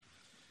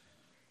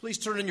Please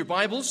turn in your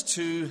Bibles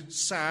to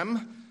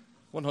Psalm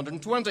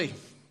 120.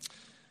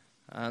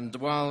 And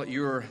while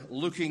you're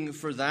looking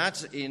for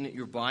that in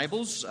your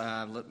Bibles,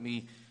 let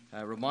me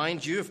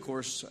remind you, of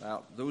course,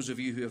 those of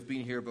you who have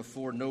been here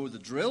before know the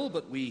drill,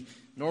 but we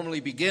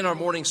normally begin our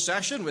morning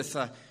session with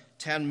a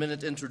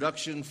 10-minute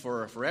introduction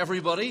for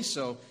everybody.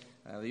 So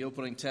the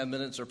opening 10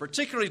 minutes are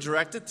particularly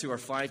directed to our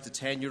 5 to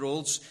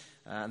 10-year-olds,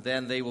 and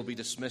then they will be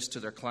dismissed to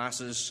their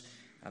classes,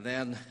 and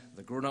then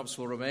the grown-ups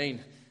will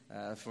remain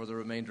for the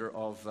remainder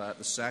of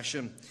the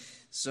session.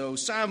 So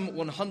Psalm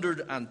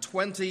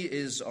 120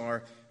 is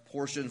our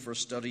portion for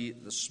study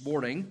this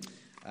morning.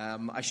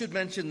 I should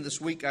mention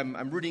this week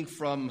I'm reading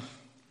from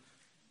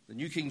the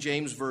New King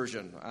James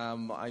Version.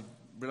 I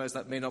realize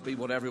that may not be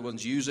what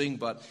everyone's using,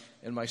 but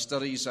in my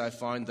studies I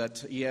found that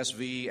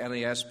ESV,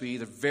 NASB,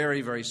 they're very,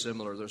 very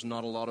similar. There's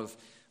not a lot of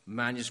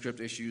manuscript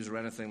issues or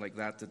anything like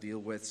that to deal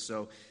with,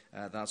 so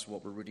that's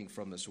what we're reading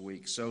from this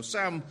week. So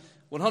Psalm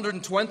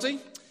 120.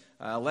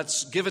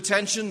 Let's give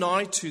attention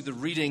now to the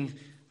reading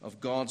of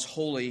God's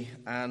holy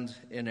and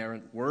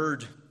inerrant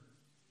word.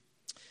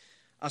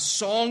 A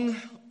song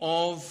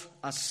of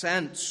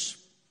ascents.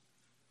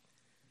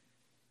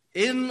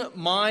 In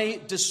my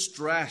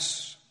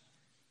distress,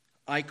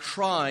 I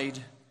cried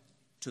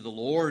to the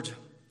Lord,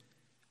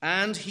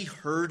 and he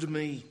heard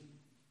me.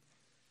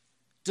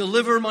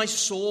 Deliver my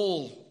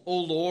soul, O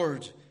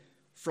Lord,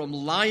 from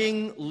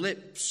lying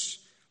lips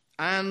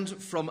and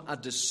from a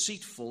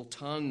deceitful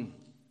tongue.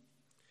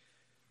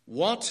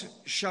 What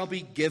shall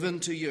be given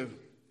to you,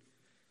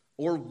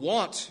 or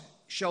what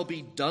shall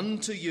be done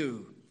to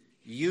you,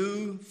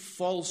 you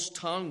false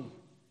tongue?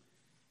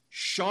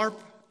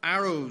 Sharp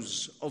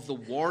arrows of the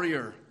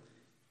warrior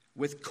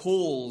with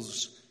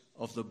coals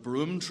of the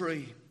broom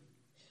tree.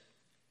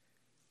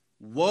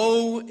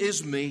 Woe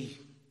is me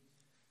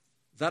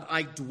that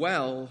I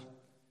dwell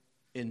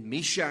in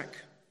Meshach,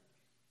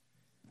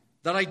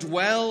 that I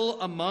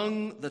dwell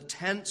among the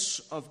tents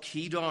of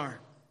Kedar.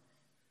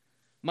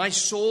 My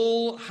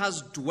soul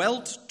has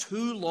dwelt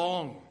too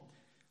long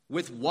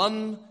with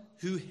one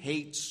who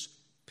hates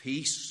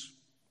peace.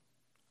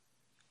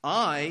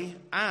 I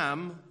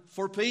am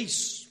for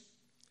peace,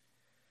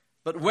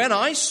 but when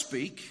I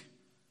speak,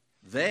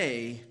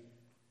 they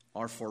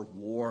are for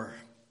war.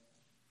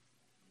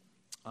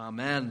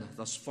 Amen.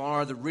 Thus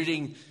far, the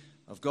reading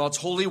of God's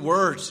holy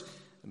word.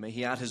 May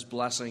he add his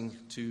blessing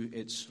to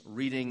its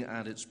reading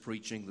and its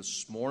preaching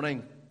this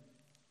morning.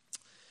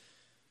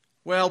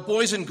 Well,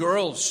 boys and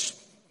girls,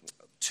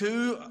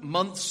 2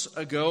 months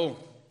ago,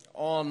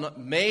 on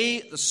May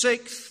the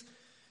 6th,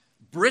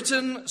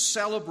 Britain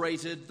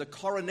celebrated the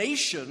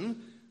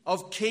coronation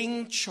of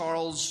King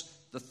Charles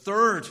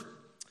III.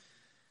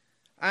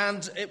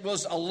 And it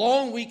was a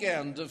long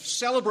weekend of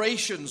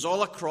celebrations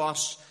all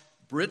across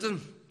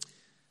Britain.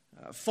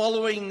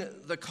 Following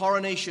the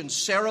coronation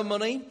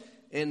ceremony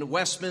in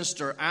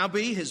Westminster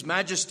Abbey, His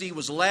Majesty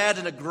was led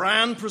in a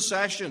grand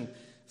procession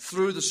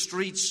through the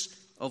streets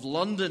of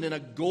London in a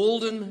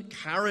golden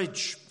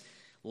carriage,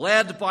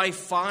 led by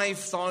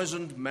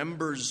 5,000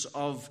 members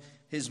of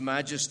His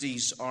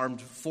Majesty's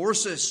armed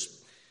forces.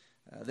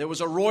 There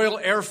was a Royal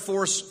Air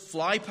Force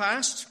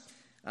flypast,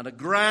 and a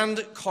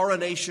grand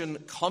coronation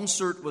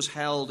concert was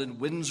held in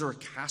Windsor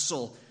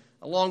Castle,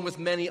 along with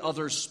many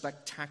other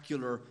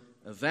spectacular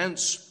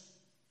events.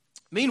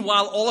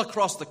 Meanwhile, all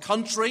across the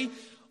country,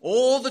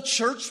 all the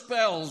church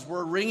bells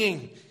were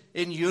ringing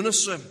in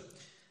unison.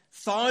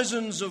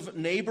 Thousands of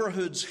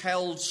neighborhoods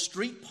held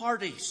street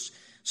parties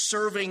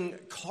serving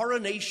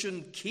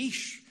coronation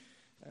quiche,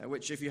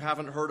 which, if you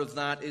haven't heard of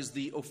that, is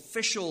the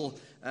official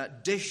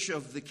dish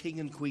of the King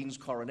and Queen's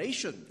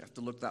coronation. You have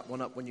to look that one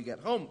up when you get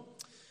home.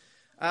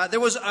 There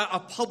was a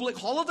public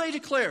holiday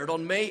declared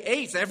on May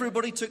 8th.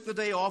 Everybody took the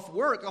day off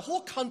work. The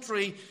whole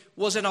country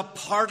was in a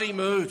party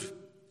mood.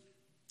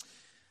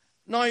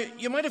 Now,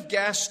 you might have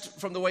guessed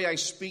from the way I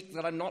speak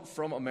that I'm not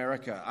from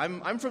America.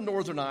 I'm from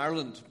Northern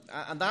Ireland,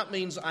 and that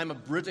means I'm a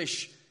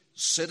British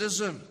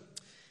citizen.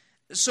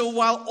 So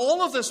while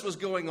all of this was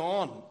going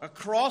on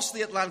across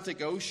the Atlantic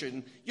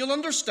Ocean, you'll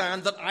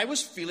understand that I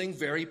was feeling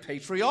very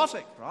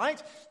patriotic, right?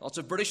 Lots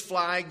of British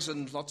flags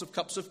and lots of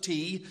cups of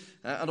tea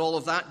and all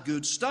of that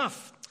good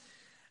stuff.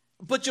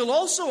 But you'll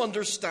also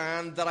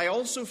understand that I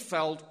also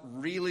felt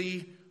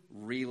really,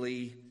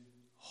 really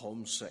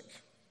homesick.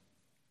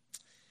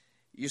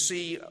 You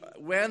see,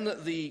 when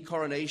the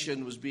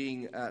coronation was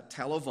being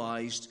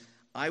televised,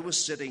 I was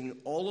sitting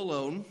all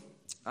alone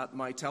at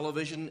my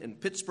television in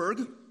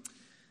Pittsburgh,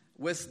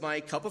 with my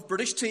cup of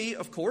British tea,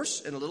 of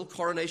course, in a little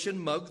coronation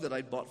mug that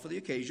I'd bought for the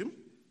occasion.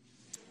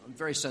 I'm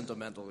very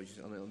sentimental, you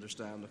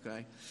understand,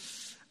 okay?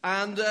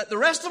 And the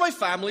rest of my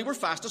family were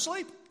fast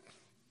asleep.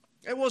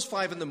 It was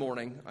 5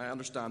 a.m, I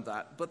understand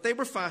that, but they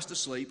were fast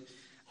asleep.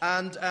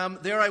 And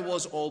there I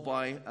was all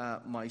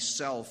by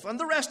myself. And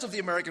the rest of the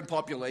American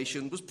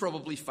population was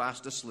probably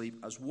fast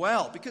asleep as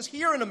well, because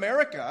here in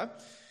America,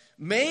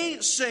 May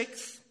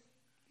 6th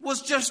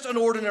was just an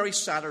ordinary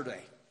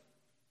Saturday.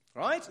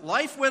 Right?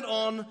 Life went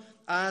on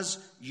as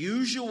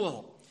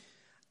usual.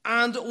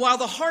 And while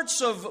the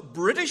hearts of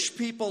British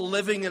people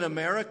living in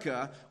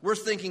America were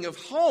thinking of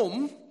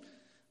home,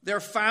 their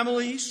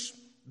families,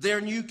 their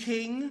new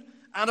king,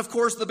 and of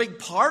course the big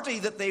party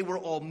that they were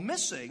all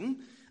missing,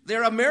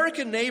 their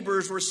American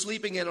neighbors were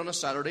sleeping in on a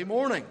Saturday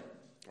morning,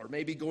 or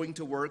maybe going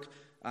to work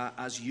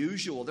as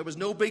usual. There was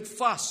no big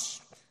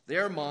fuss.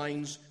 Their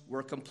minds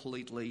were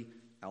completely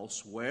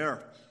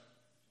elsewhere.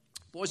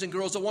 Boys and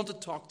girls, I want to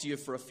talk to you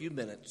for a few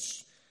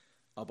minutes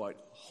about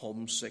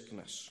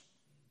homesickness.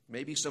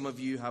 Maybe some of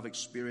you have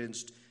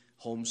experienced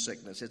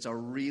homesickness. It's a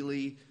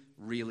really,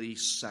 really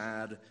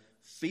sad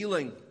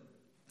feeling.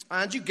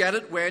 And you get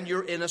it when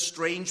you're in a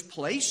strange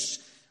place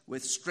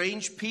with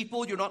strange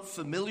people you're not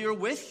familiar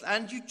with,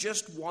 and you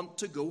just want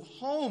to go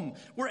home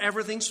where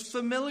everything's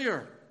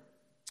familiar.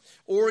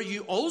 Or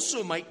you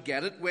also might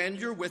get it when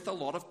you're with a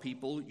lot of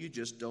people you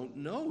just don't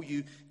know.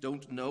 You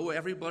don't know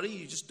everybody.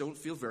 You just don't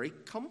feel very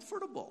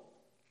comfortable.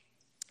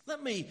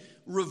 Let me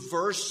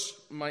reverse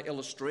my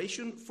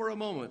illustration for a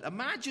moment.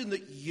 Imagine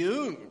that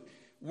you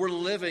were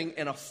living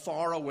in a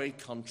faraway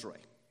country,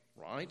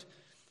 right?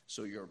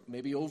 So you're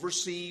maybe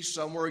overseas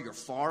somewhere, you're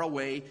far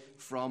away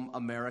from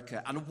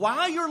America. And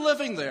while you're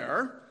living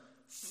there,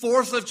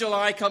 4th of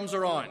July comes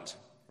around,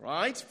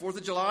 right? 4th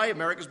of July,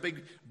 America's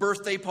big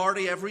birthday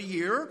party every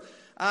year.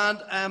 And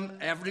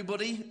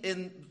everybody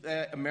in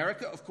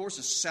America, of course,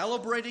 is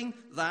celebrating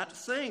that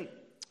thing.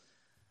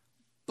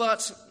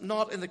 But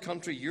not in the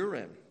country you're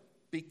in,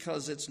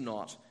 because it's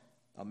not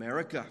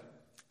America.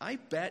 I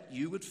bet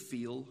you would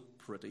feel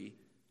pretty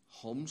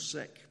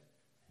homesick,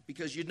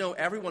 because you'd know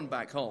everyone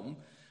back home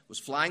was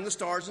flying the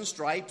stars and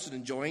stripes and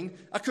enjoying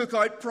a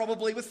cookout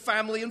probably with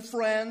family and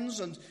friends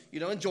and,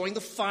 enjoying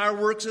the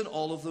fireworks and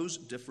all of those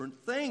different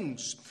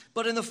things.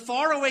 But in the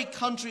faraway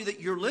country that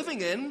you're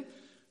living in,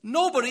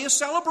 nobody is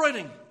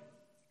celebrating.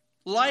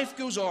 Life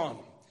goes on,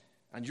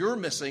 and you're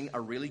missing a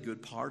really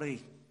good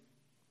party.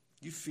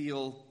 You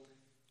feel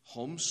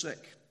homesick.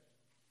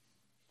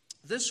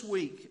 This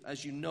week,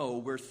 as you know,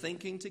 we're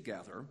thinking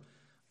together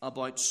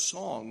about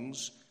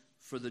songs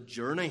for the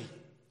journey.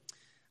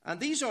 And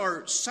these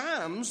are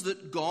psalms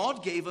that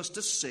God gave us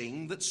to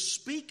sing that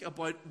speak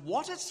about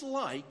what it's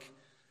like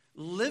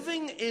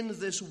living in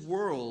this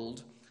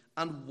world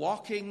and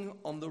walking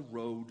on the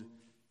road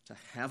to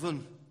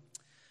heaven.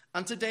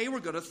 And today we're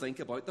going to think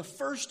about the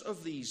first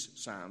of these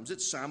psalms.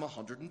 It's Psalm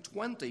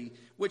 120,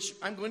 which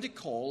I'm going to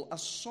call a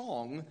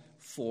song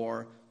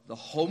for the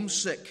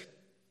homesick.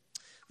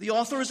 The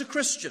author is a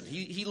Christian.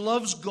 He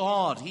loves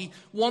God. He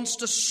wants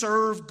to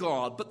serve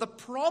God. But the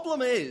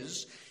problem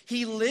is,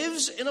 he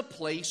lives in a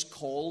place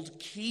called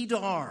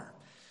Kedar.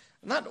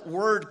 And that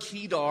word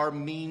Kedar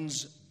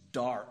means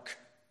dark.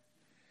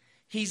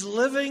 He's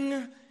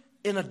living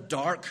in a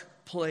dark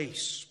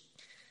place.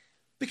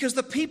 Because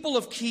the people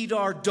of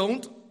Kedar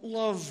don't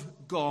love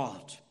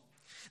God.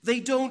 They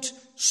don't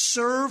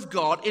serve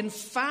God. In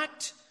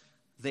fact,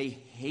 they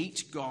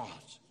hate God.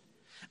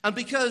 And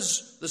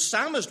because the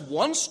psalmist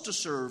wants to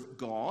serve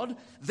God,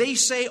 they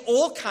say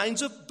all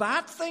kinds of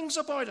bad things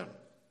about him.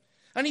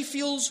 And he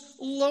feels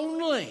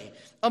lonely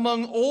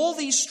among all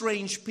these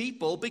strange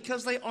people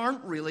because they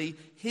aren't really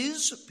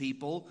his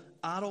people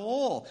at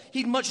all.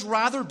 He'd much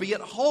rather be at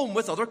home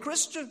with other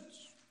Christians.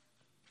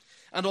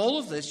 And all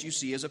of this, you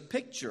see, is a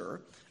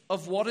picture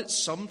of what it's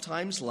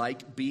sometimes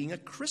like being a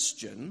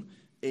Christian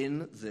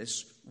in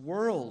this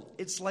world.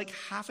 It's like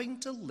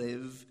having to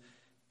live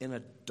in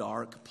a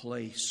dark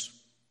place.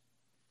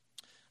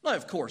 Now,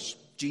 of course,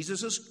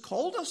 Jesus has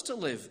called us to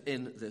live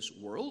in this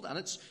world, and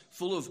it's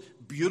full of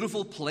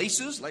beautiful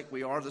places like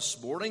we are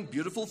this morning,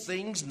 beautiful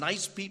things,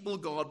 nice people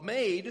God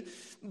made,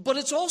 but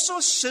it's also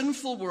a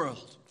sinful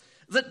world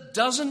that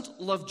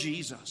doesn't love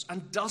Jesus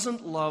and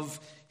doesn't love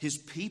his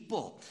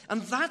people.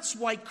 And that's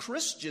why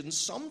Christians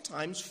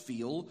sometimes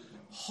feel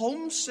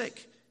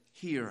homesick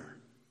here.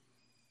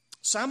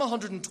 Psalm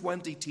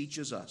 120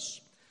 teaches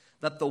us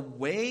that the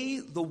way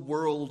the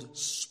world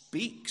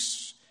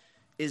speaks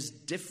is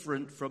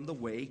different from the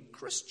way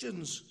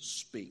Christians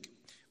speak.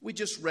 We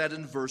just read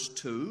in verse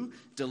 2,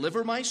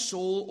 "Deliver my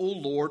soul, O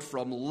Lord,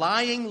 from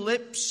lying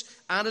lips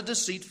and a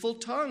deceitful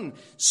tongue.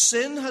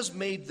 Sin has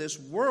made this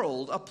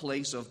world a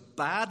place of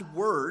bad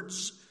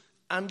words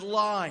and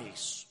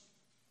lies."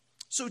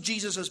 So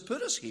Jesus has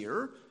put us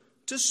here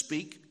to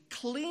speak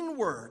clean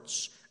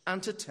words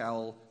and to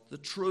tell the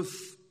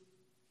truth.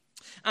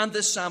 And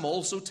this psalm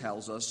also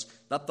tells us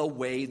that the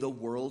way the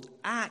world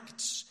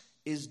acts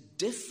is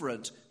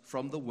different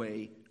from the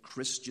way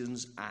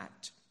Christians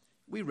act.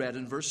 We read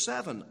in verse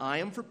 7, "I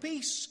am for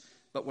peace,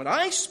 but when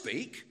I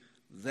speak,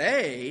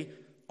 they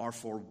are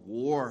for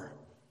war."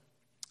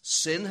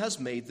 Sin has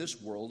made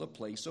this world a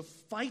place of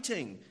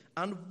fighting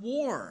and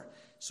war.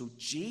 So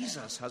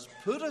Jesus has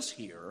put us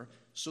here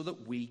so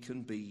that we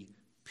can be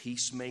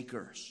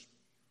peacemakers.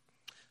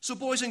 So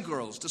boys and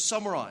girls, to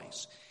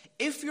summarize,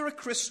 if you're a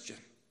Christian,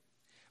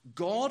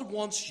 God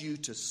wants you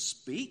to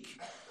speak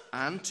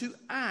and to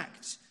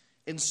act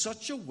in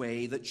such a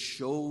way that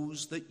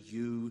shows that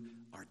you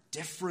are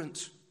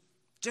different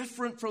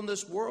from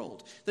this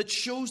world, that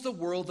shows the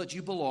world that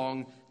you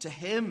belong to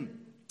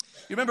him.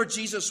 You remember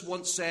Jesus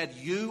once said,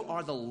 "You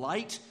are the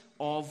light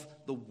of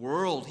the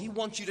world." He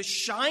wants you to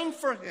shine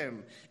for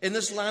him in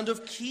this land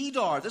of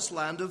Kedar, this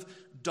land of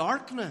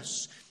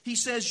darkness. He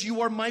says,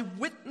 "You are my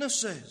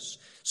witnesses,"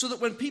 so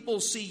that when people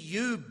see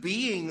you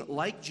being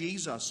like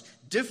Jesus,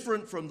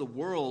 different from the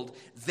world,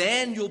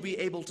 then you'll be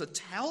able to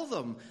tell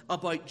them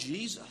about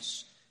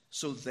Jesus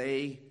so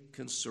they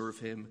can serve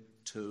him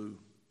too.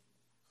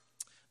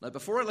 Now,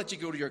 before I let you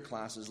go to your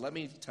classes, let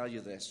me tell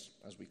you this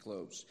as we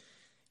close.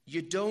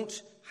 You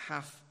don't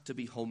have to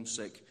be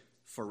homesick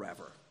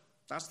forever.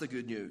 That's the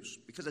good news,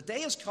 because a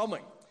day is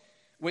coming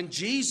when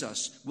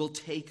Jesus will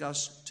take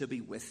us to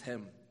be with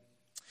him.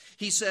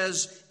 He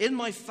says, "In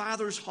my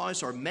Father's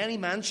house are many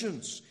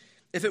mansions.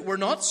 If it were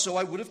not so,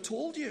 I would have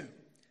told you.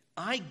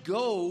 I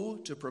go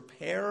to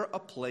prepare a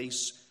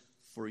place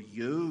for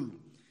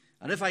you.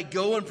 And if I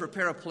go and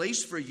prepare a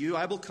place for you,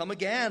 I will come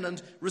again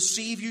and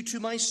receive you to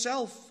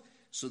myself,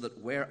 so that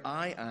where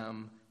I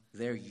am,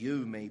 there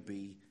you may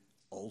be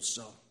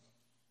also."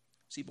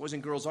 See, boys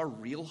and girls, our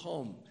real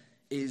home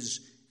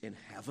is in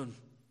heaven.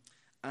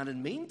 And in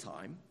the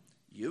meantime,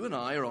 you and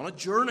I are on a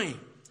journey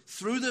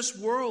through this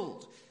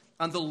world.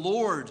 And the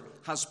Lord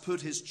has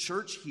put his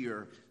church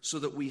here so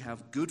that we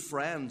have good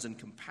friends and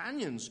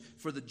companions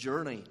for the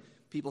journey,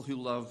 people who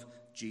love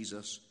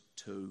Jesus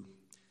too.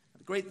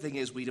 The great thing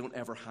is we don't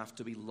ever have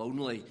to be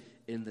lonely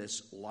in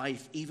this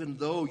life, even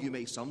though you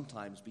may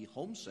sometimes be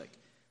homesick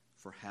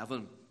for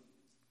heaven.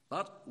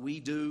 But we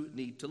do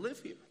need to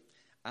live here,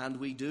 and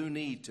we do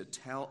need to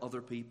tell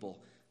other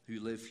people who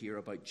live here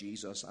about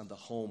Jesus and the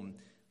home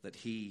that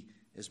he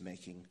is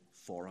making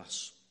for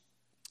us.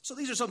 So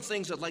these are some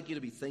things I'd like you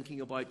to be thinking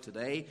about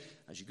today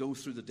as you go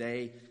through the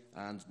day,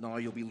 and now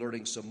you'll be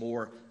learning some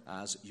more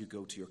as you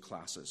go to your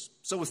classes.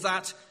 So with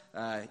that,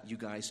 you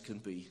guys can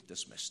be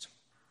dismissed.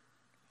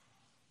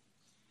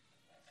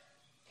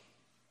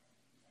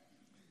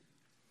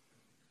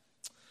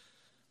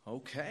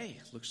 Okay,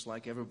 looks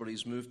like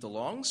everybody's moved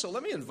along. So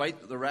let me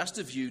invite the rest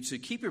of you to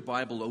keep your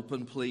Bible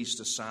open, please,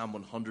 to Psalm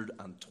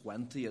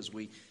 120 as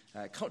we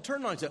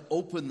turn now to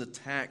open the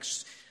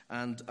text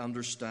and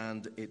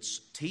understand its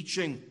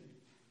teaching.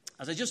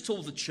 As I just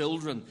told the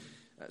children,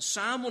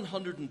 Psalm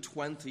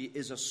 120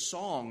 is a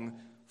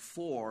song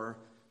for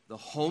the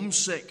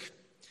homesick.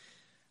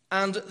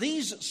 And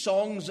these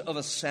songs of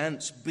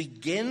ascent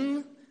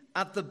begin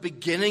at the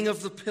beginning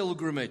of the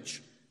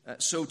pilgrimage,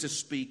 so to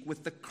speak,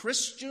 with the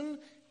Christian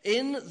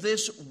in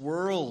this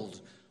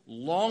world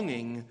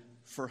longing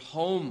for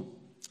home.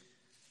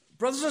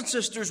 Brothers and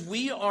sisters,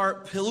 we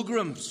are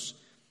pilgrims.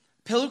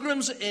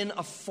 Pilgrims in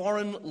a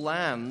foreign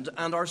land,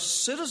 and our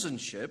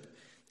citizenship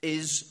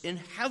is in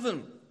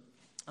heaven.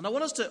 And I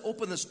want us to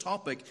open this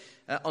topic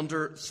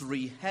under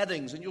three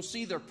headings, and you'll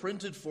see they're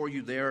printed for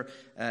you there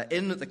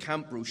in the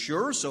camp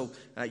brochure, so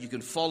you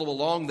can follow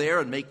along there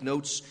and make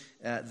notes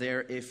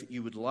there if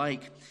you would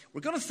like.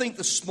 We're going to think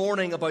this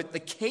morning about the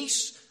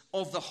case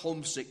of the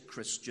homesick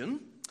Christian,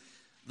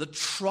 the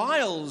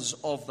trials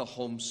of the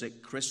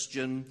homesick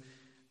Christian,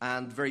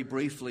 and very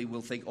briefly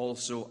we'll think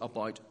also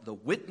about the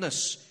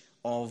witness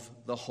of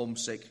the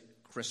homesick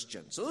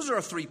Christian. So those are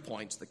our 3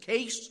 points: the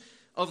case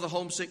of the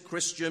homesick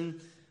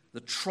Christian, the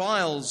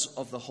trials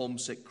of the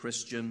homesick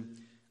Christian,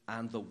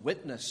 and the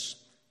witness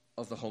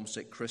of the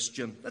homesick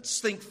Christian.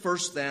 Let's think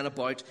first then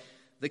about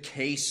the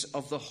case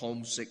of the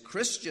homesick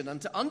Christian.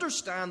 And to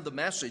understand the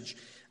message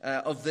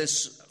of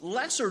this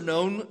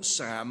lesser-known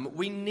psalm,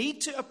 we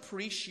need to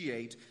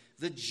appreciate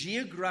the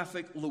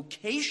geographic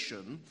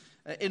location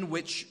in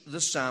which the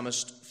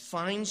psalmist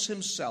finds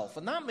himself.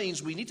 And that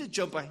means we need to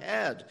jump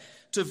ahead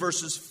to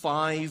verses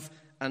 5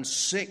 and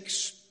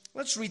 6.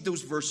 Let's read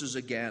those verses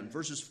again,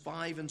 verses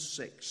 5 and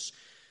 6.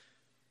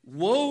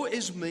 "Woe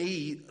is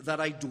me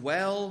that I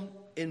dwell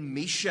in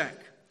Meshach,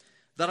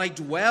 that I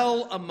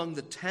dwell among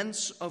the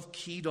tents of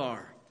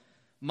Kedar.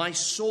 My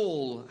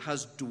soul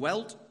has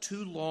dwelt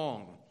too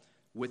long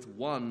with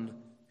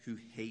one who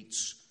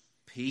hates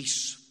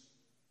peace."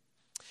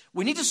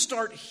 We need to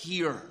start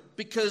here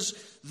because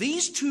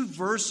these 2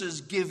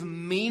 verses give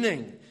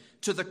meaning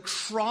to the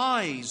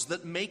cries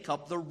that make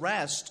up the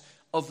rest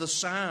of the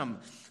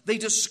psalm. They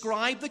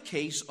describe the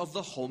case of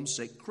the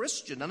homesick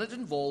Christian, and it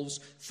involves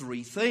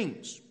 3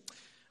 things.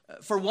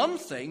 For one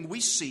thing, we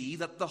see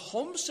that the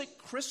homesick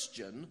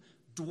Christian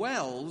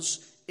dwells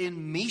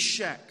in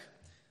Meshach.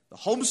 The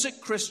homesick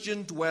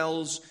Christian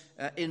dwells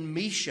in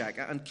Meshach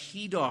and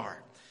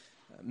Kedar.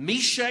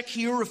 Meshach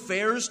here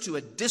refers to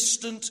a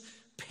distant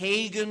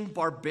pagan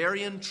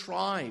barbarian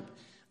tribe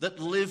that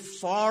lived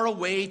far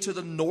away to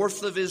the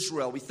north of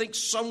Israel. We think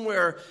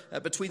somewhere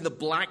between the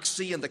Black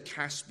Sea and the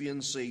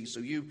Caspian Sea. So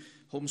you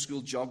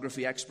homeschool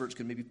geography experts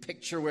can maybe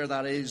picture where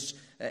that is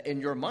in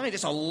your mind.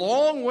 It's a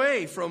long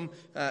way from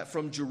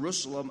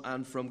Jerusalem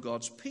and from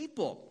God's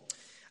people.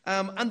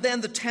 And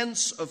then the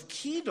tents of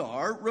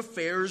Kedar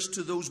refers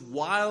to those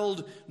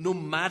wild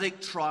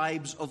nomadic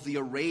tribes of the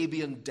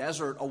Arabian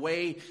desert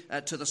away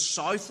to the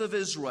south of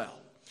Israel.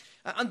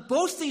 And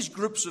both these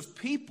groups of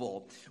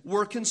people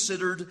were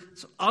considered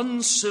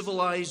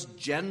uncivilized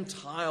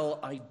Gentile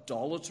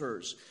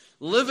idolaters.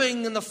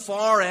 living in the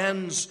far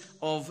ends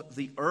of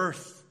the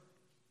earth.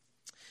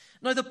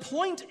 Now, the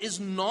point is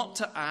not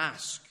to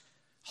ask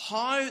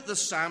how the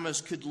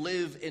psalmist could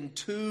live in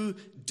two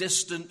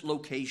distant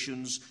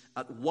locations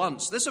at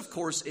once. This, of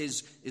course,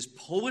 is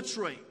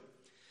poetry.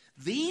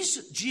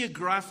 These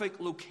geographic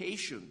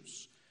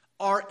locations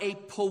are a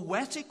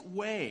poetic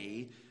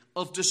way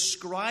of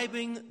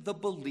describing the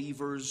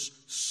believer's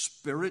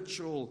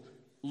spiritual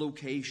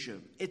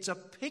location. It's a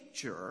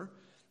picture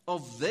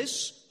of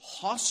this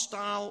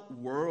hostile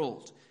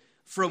world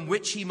from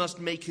which he must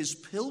make his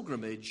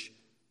pilgrimage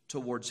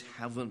towards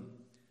heaven.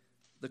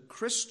 The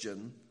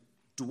Christian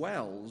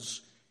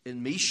dwells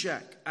in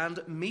Meshach, and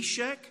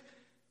Meshach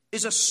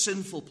is a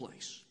sinful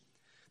place.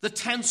 The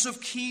tents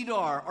of Kedar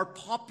are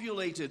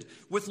populated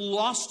with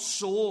lost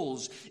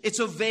souls. It's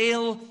a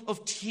vale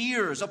of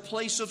tears, a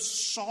place of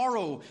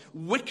sorrow,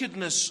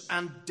 wickedness,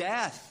 and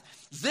death.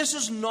 This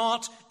is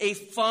not a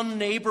fun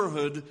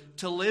neighborhood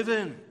to live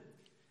in.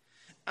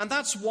 And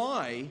that's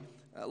why,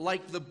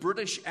 like the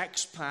British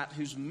expat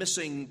who's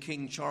missing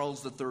King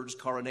Charles III's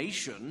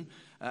coronation,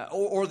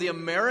 or the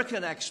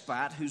American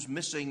expat who's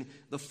missing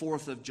the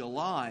 4th of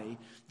July,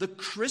 the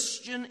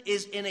Christian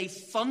is in a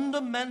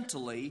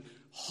fundamentally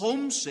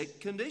homesick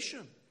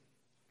condition.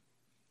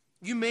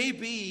 You may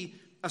be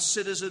a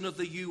citizen of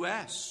the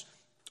US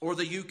or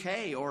the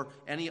UK or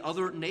any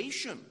other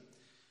nation,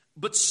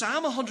 but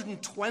Psalm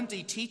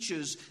 120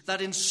 teaches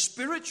that in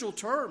spiritual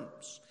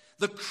terms,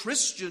 the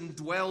Christian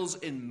dwells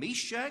in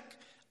Meshach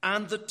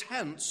and the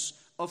tents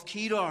of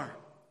Kedar.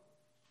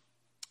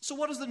 So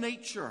what is the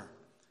nature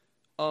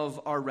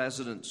of our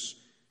residence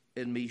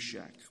in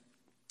Meshach?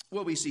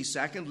 Well, we see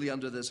secondly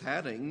under this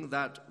heading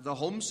that the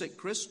homesick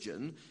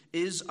Christian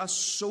is a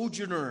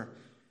sojourner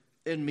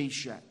in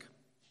Meshach.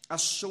 A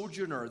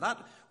sojourner. That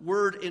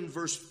word in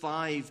verse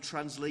 5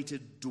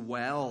 translated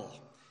dwell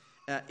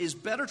is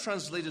better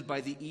translated by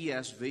the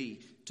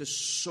ESV to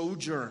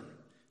sojourn.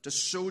 To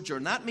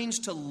sojourn. That means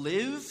to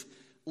live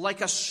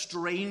like a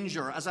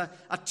stranger, as a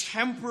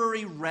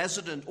temporary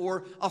resident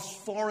or a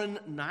foreign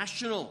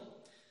national.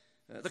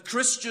 The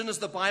Christian, as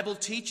the Bible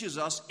teaches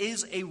us,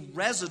 is a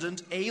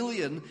resident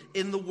alien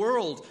in the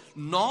world,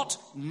 not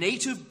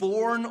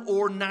native-born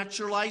or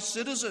naturalized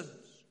citizens.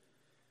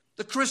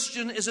 The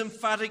Christian is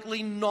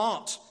emphatically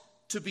not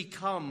to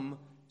become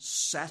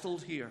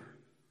settled here.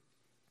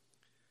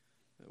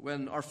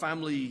 When our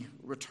family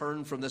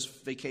returned from this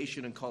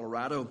vacation in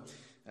Colorado,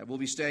 we'll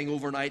be staying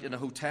overnight in a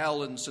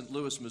hotel in St.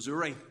 Louis,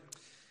 Missouri.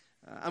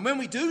 And when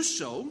we do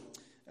so,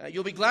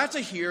 you'll be glad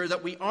to hear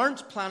that we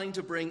aren't planning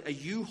to bring a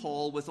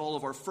U-Haul with all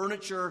of our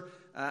furniture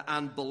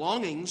and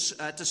belongings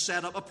to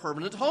set up a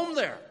permanent home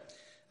there.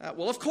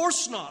 Well, of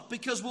course not,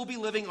 because we'll be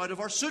living out of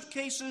our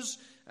suitcases.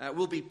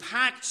 We'll be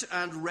packed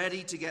and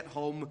ready to get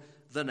home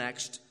the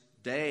next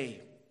day.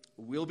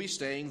 We'll be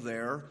staying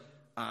there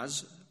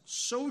as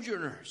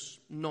sojourners,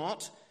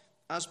 not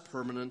as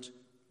permanent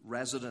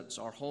residents.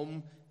 Our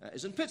home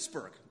is in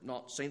Pittsburgh,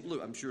 not St.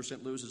 Louis. I'm sure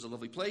St. Louis is a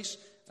lovely place.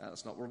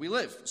 That's not where we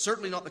live.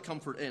 Certainly not the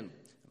Comfort Inn.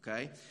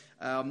 Okay?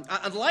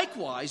 And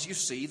likewise, you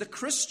see, the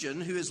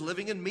Christian who is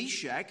living in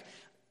Meshach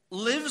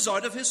lives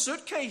out of his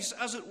suitcase,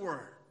 as it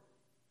were.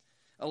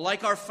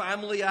 Like our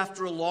family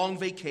after a long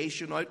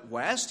vacation out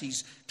west,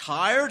 he's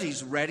tired,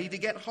 he's ready to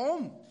get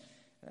home.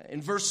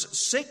 In verse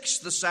 6,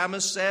 the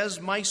psalmist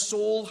says, "My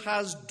soul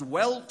has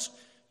dwelt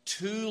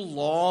too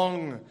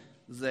long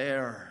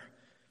there."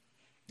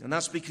 And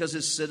that's because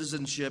his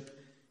citizenship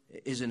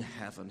is in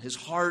heaven. His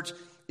heart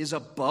is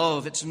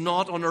above. It's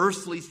not on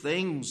earthly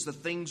things, the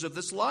things of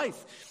this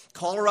life.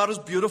 Colorado's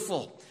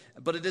beautiful,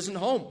 but it isn't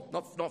home.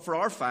 Not for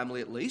our family,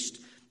 at least.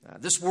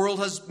 This world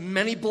has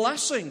many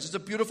blessings. It's a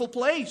beautiful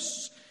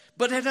place.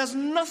 But it has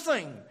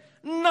nothing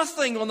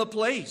on the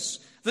place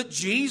that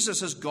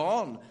Jesus has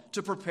gone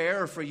to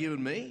prepare for you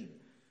and me.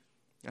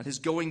 And his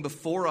going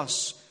before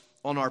us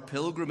on our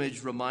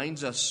pilgrimage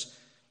reminds us,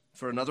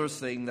 for another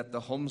thing, that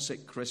the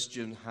homesick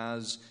Christian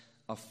has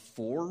a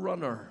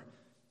forerunner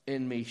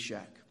in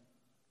Meshach.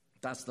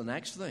 That's the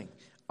next thing.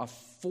 A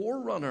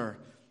forerunner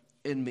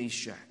in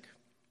Meshach.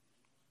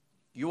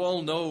 You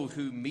all know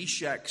who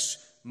Meshach's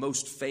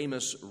most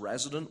famous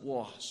resident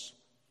was.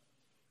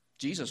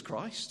 Jesus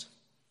Christ.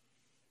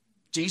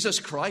 Jesus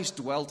Christ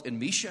dwelt in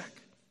Meshach.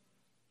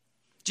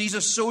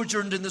 Jesus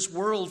sojourned in this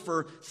world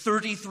for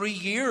 33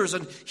 years,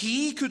 and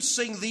he could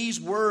sing these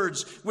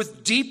words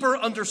with deeper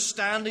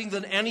understanding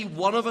than any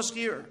one of us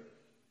here.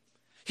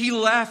 He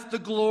left the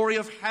glory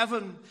of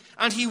heaven,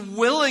 and he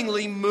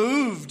willingly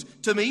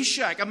moved to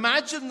Meshach.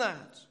 Imagine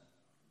that.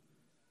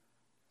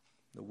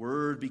 The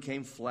Word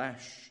became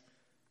flesh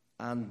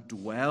and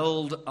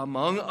dwelled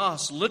among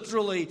us.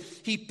 Literally,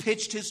 he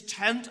pitched his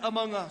tent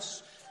among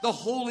us. The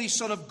Holy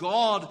Son of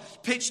God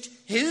pitched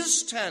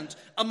his tent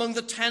among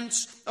the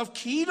tents of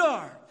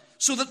Kedar,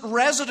 so that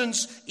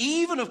residents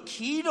even of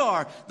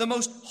Kedar, the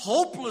most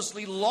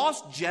hopelessly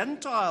lost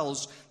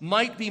Gentiles,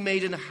 might be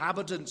made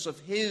inhabitants of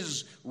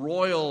his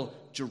royal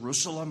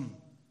Jerusalem.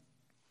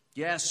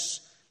 Yes,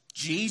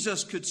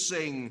 Jesus could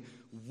sing,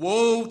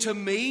 "Woe to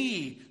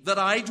me that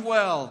I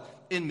dwell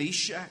in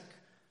Meshach."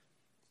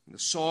 The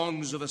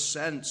songs of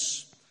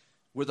ascents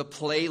were the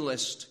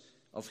playlist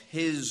of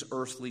his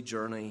earthly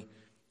journey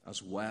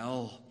as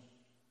well.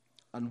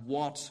 And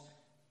what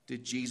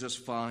did Jesus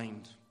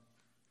find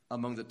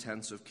among the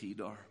tents of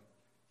Kedar?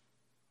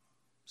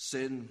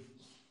 Sin,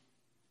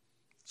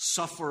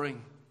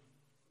 suffering,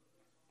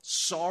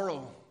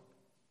 sorrow,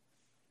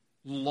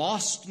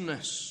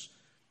 lostness,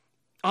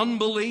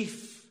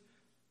 unbelief,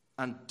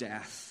 and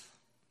death.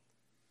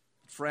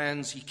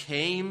 Friends, he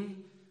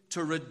came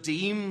to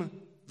redeem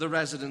the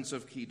residents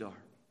of Kedar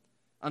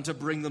and to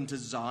bring them to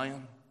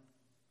Zion.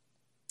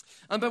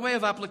 And by way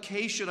of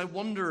application, I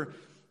wonder,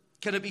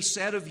 can it be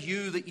said of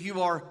you that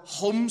you are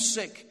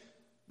homesick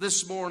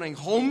this morning?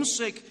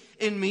 Homesick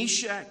in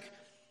Meshach?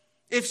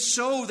 If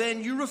so,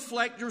 then you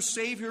reflect your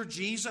Savior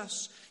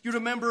Jesus. You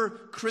remember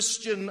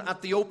Christian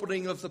at the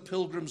opening of the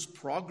Pilgrim's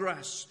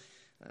Progress.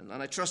 And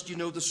I trust you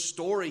know the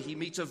story. He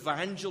meets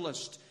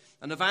Evangelist.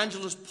 And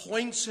Evangelist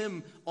points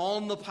him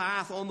on the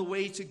path, on the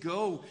way to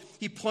go.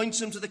 He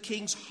points him to the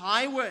King's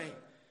Highway.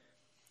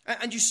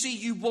 And you see,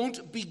 you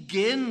won't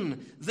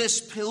begin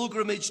this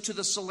pilgrimage to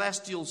the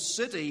celestial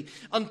city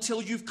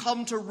until you've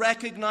come to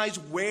recognize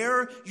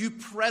where you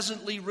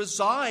presently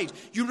reside.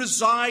 You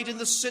reside in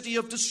the city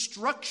of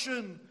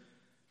destruction.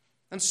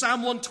 And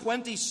Psalm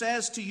 120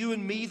 says to you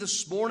and me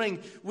this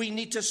morning, we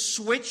need to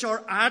switch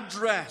our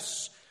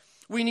address.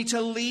 We need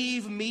to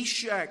leave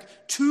Meshach.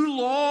 Too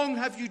long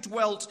have you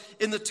dwelt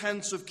in the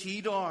tents of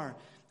Kedar.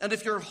 And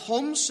if you're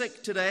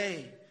homesick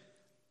today,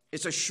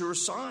 it's a sure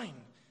sign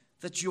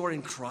that you're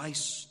in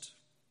Christ.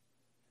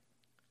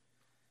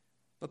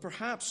 But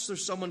perhaps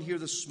there's someone here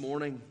this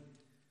morning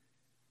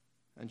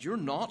and you're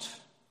not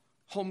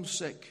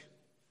homesick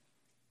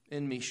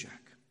in Meshach.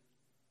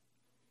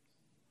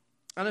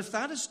 And if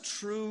that is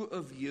true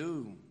of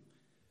you,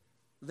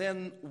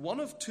 then one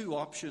of two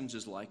options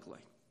is likely.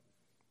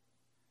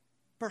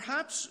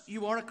 Perhaps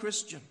you are a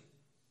Christian,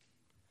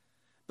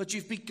 but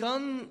you've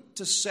begun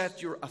to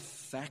set your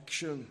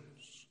affections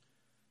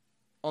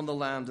on the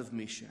land of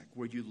Meshach,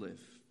 where you live.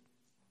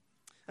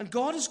 And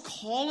God is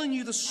calling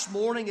you this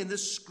morning in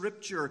this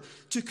scripture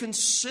to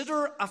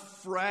consider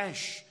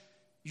afresh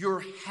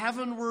your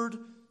heavenward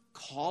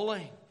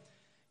calling.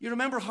 You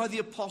remember how the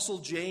Apostle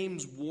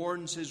James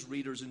warns his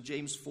readers in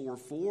James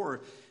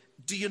 4:4.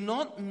 Do you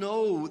not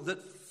know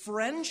that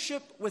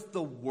friendship with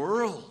the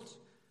world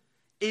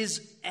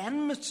is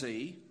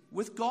enmity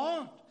with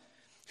God?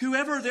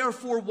 Whoever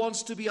therefore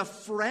wants to be a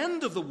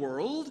friend of the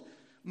world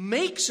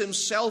makes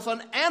himself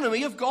an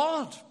enemy of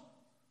God.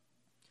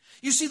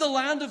 You see, the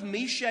land of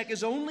Meshach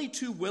is only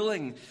too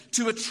willing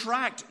to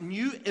attract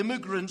new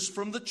immigrants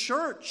from the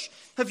church.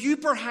 Have you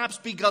perhaps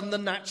begun the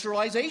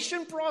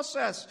naturalization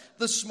process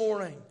this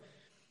morning?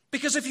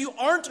 Because if you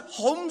aren't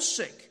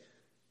homesick,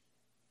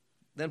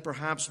 then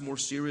perhaps more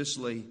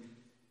seriously,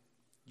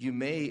 you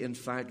may in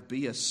fact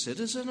be a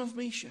citizen of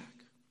Meshach.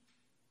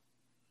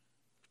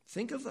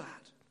 Think of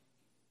that.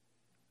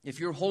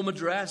 If your home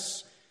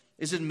address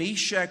is in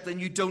Meshach, then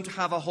you don't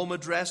have a home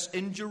address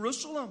in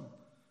Jerusalem.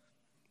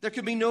 There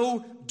can be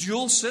no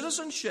dual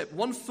citizenship,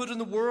 one foot in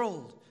the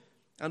world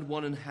and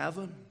one in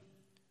heaven.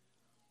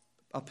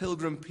 A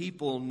pilgrim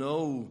people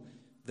know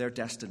their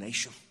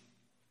destination.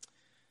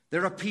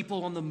 They're a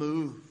people on the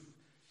move.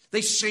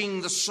 They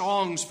sing the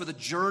songs for the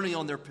journey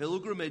on their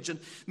pilgrimage. And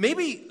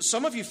maybe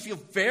some of you feel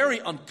very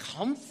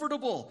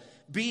uncomfortable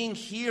being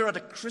here at a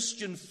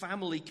Christian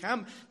family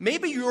camp.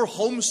 Maybe you're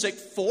homesick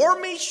for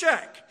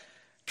Meshach,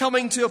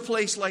 coming to a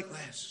place like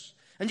this.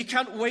 And you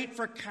can't wait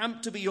for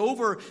camp to be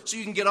over so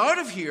you can get out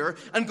of here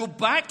and go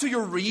back to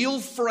your real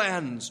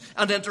friends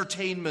and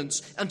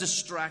entertainments and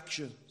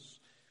distractions.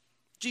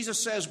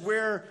 Jesus says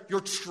where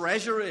your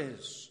treasure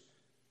is,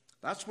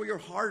 that's where your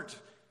heart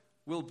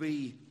will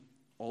be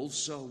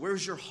also.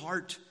 Where's your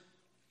heart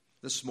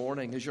this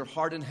morning? Is your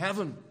heart in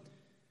heaven?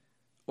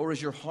 Or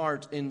is your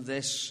heart in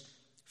this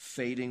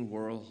fading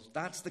world?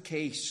 That's the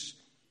case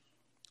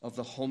of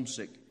the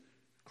homesick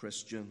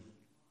Christian.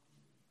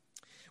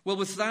 Well,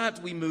 with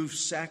that, we move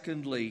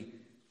secondly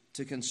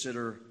to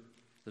consider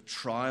the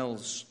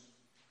trials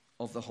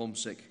of the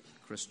homesick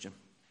Christian.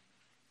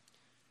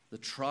 The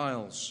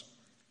trials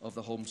of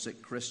the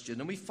homesick Christian.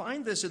 And we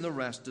find this in the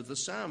rest of the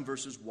psalm,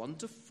 verses 1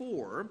 to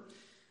 4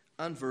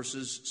 and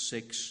verses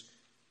 6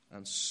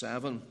 and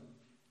 7.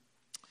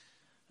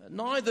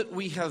 Now that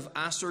we have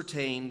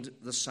ascertained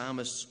the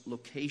psalmist's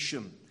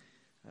location,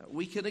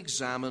 we can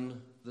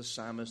examine the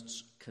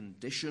psalmist's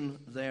condition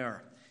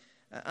there.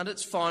 And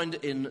it's found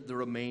in the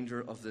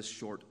remainder of this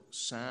short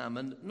psalm.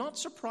 And not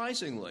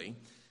surprisingly,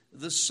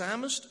 the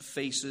psalmist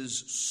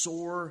faces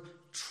sore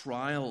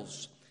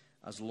trials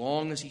as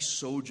long as he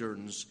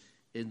sojourns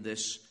in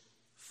this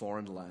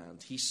foreign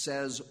land. He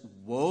says,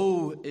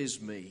 "Woe is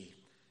me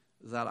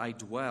that I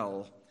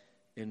dwell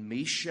in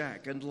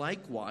Meshach." And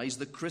likewise,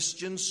 the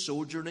Christian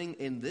sojourning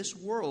in this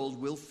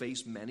world will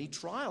face many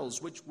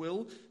trials, which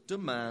will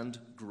demand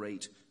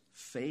great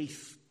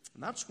faith.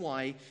 And that's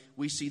why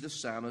we see the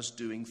psalmist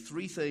doing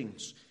three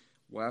things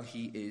while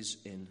he is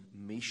in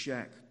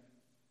Meshach.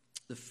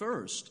 The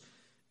first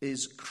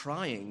is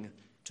crying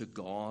to to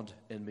God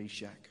in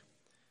Meshach.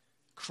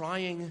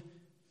 Crying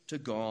to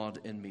God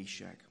in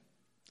Meshach.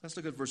 Let's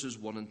look at verses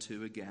 1 and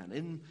 2 again.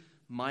 In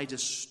my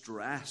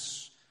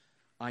distress,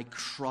 I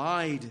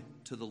cried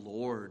to the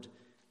Lord,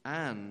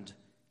 and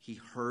he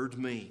heard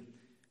me.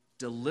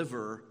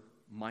 Deliver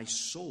my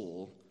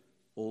soul,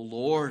 O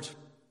Lord.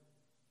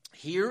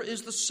 Here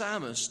is the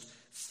psalmist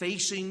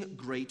facing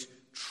great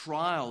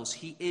trials.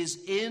 He is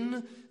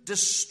in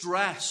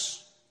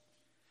distress.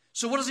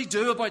 So what does he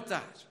do about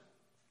that?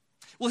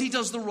 Well, he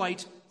does the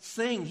right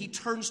thing. He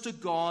turns to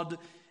God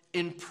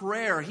in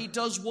prayer. He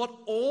does what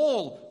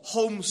all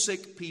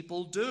homesick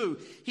people do.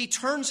 He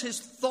turns his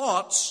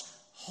thoughts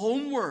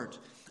homeward,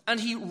 and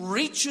he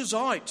reaches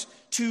out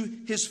to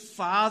his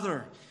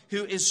Father,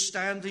 who is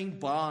standing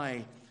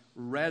by,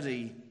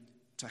 ready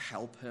to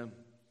help him.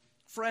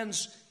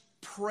 Friends,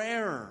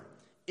 prayer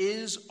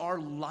is our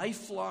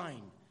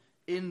lifeline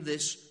in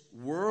this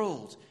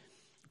world.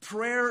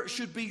 Prayer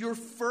should be your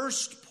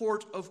first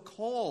port of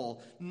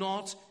call,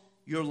 not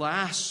your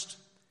last.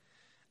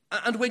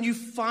 And when you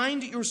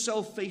find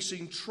yourself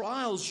facing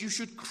trials, you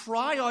should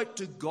cry out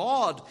to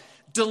God,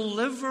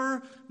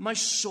 deliver my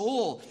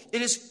soul.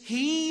 It is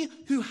He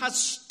who has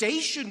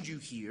stationed you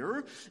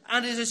here,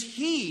 and it is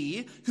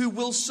He who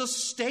will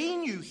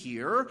sustain you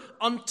here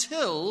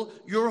until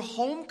your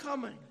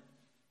homecoming.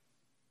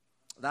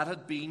 That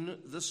had been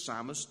the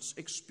psalmist's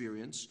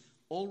experience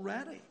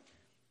already.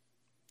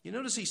 You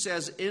notice he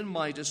says, in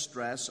my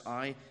distress,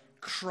 I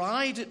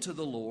cried to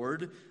the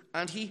Lord,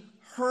 and he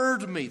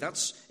heard me.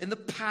 That's in the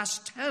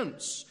past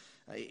tense.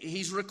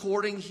 He's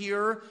recording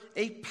here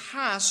a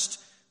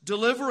past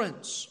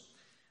deliverance.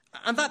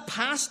 And that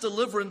past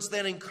deliverance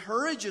then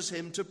encourages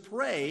him to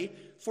pray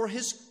for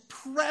his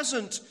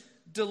present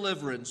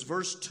deliverance.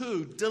 Verse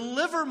 2,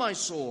 deliver my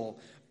soul,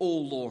 O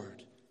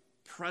Lord.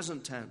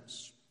 Present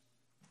tense.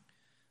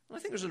 And I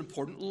think there's an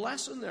important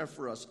lesson there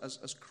for us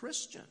as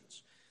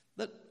Christians,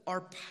 that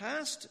our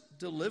past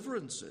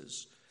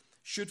deliverances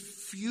should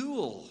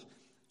fuel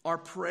our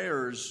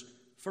prayers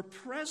for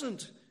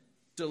present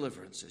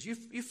deliverances.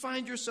 You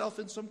find yourself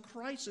in some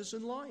crisis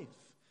in life.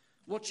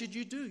 What should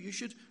you do? You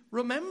should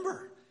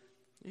remember.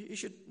 You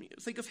should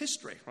think of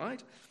history,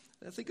 right?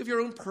 Think of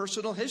your own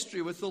personal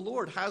history with the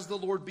Lord. Has the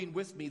Lord been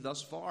with me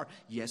thus far?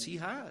 Yes, He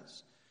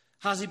has.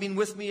 Has He been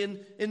with me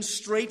in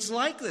straits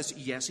like this?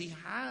 Yes, He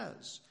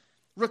has.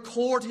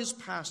 Record His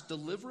past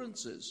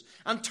deliverances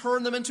and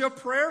turn them into a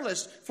prayer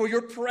list for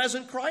your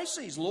present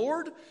crises.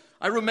 Lord,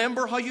 I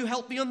remember how you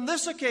helped me on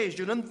this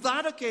occasion and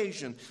that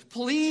occasion.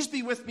 Please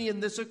be with me in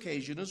this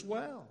occasion as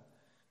well.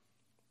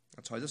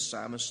 That's how the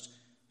psalmist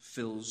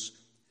fills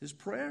his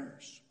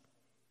prayers.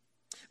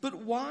 But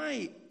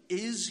why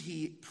is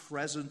he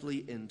presently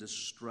in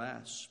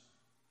distress?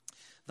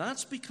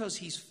 That's because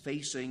he's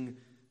facing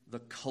the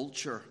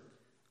culture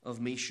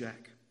of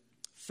Meshach.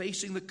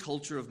 Facing the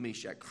culture of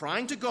Meshach.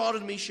 Crying to God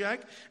in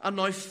Meshach, and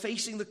now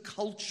facing the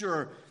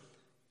culture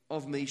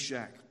of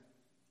Meshach.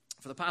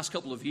 For the past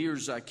couple of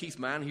years, Keith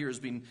Mann here has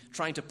been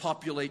trying to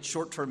populate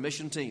short-term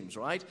mission teams,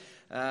 right?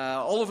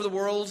 All over the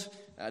world,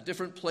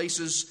 different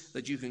places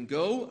that you can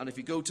go. And if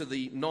you go to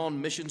the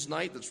non-missions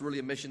night, that's really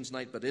a missions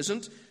night but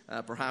isn't,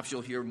 perhaps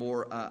you'll hear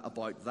more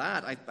about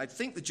that. I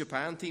think the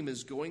Japan team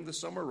is going this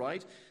summer,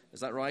 right?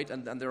 Is that right?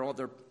 And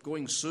they're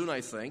going soon,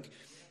 I think.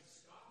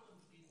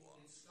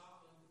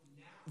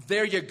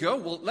 There you go.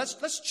 Well,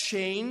 let's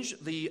change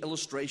the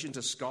illustration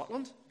to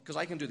Scotland, because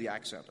I can do the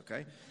accent,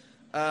 okay?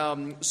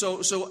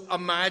 So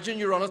imagine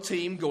you're on a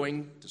team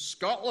going to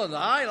Scotland.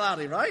 Aye,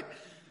 laddie, right?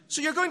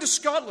 So you're going to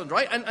Scotland,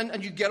 right?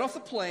 And you get off the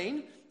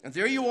plane, and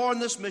there you are on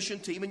this mission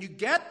team, and you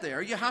get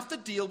there, you have to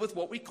deal with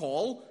what we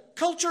call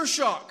culture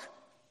shock.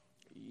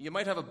 You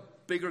might have a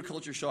bigger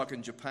culture shock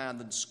in Japan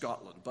than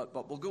Scotland, but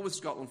we'll go with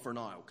Scotland for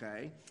now,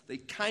 okay? They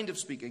kind of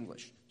speak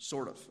English,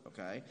 sort of,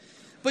 okay?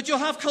 But you'll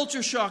have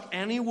culture shock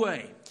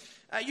anyway.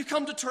 You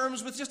come to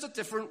terms with just a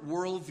different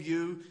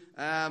worldview.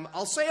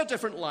 I'll say a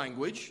different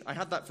language. I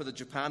had that for the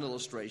Japan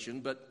illustration,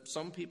 but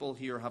some people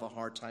here have a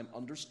hard time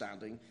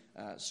understanding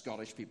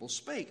Scottish people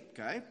speak,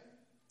 okay?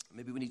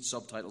 Maybe we need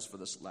subtitles for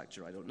this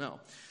lecture, I don't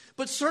know.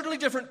 But certainly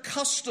different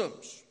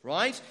customs,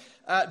 right?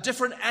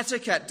 Different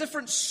etiquette,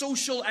 different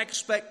social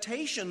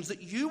expectations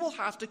that you will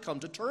have to come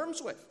to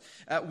terms with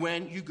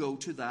when you go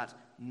to that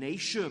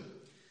nation.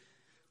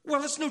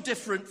 Well, it's no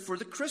different for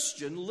the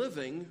Christian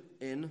living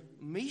in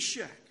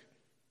Meshach.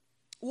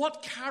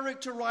 What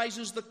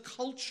characterizes the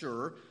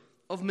culture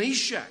of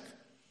Meshach?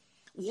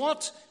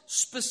 What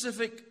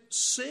specific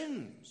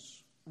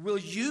sins will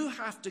you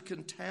have to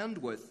contend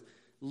with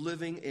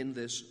living in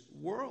this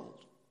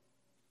world?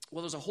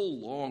 Well, there's a whole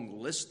long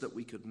list that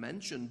we could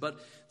mention,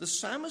 but the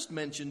psalmist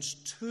mentions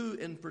two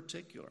in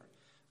particular,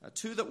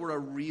 two that were a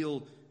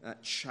real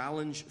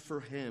challenge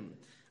for him.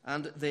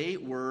 And they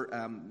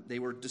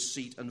were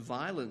deceit and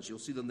violence. You'll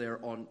see them there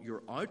on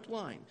your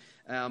outline.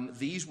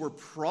 These were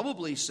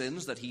probably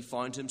sins that he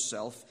found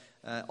himself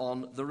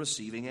on the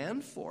receiving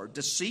end for.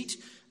 Deceit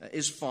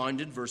is found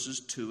in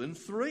verses 2 and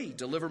 3.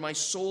 Deliver my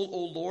soul,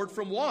 O Lord,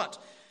 from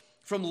what?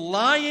 From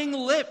lying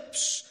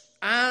lips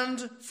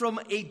and from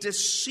a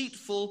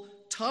deceitful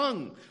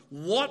tongue.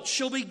 What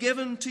shall be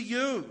given to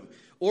you?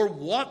 Or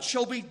what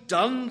shall be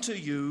done to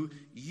you,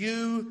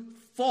 you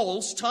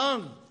false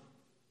tongue?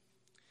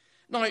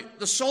 Now,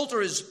 the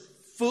Psalter is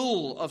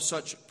full of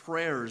such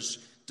prayers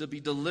to be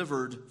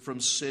delivered from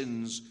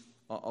sins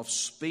of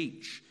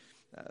speech.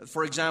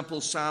 For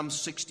example, Psalm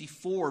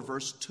 64,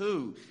 verse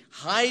 2.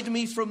 Hide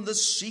me from the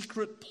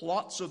secret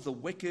plots of the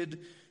wicked,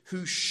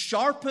 who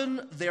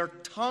sharpen their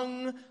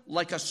tongue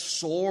like a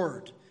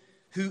sword,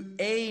 who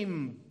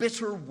aim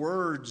bitter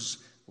words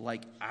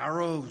like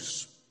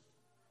arrows.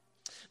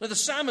 Now, the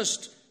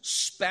psalmist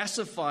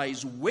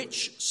specifies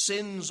which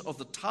sins of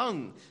the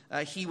tongue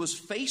he was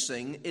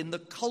facing in the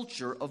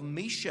culture of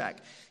Meshach.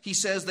 He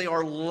says they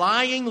are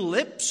lying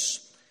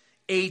lips,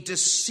 a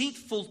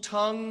deceitful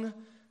tongue,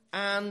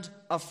 and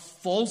a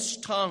false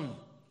tongue.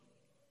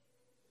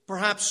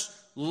 Perhaps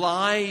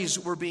lies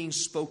were being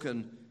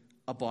spoken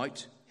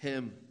about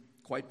him,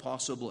 quite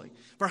possibly.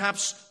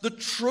 Perhaps the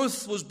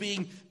truth was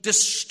being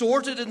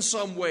distorted in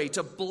some way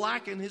to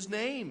blacken his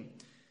name.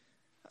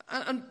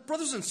 And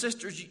brothers and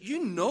sisters,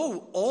 you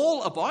know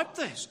all about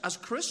this as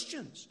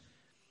Christians.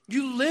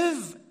 You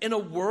live in a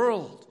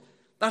world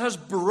that has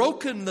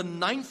broken the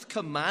 9th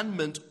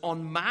commandment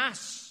en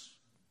masse.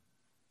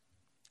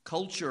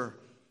 Culture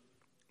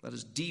that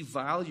has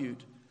devalued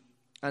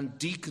and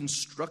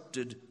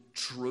deconstructed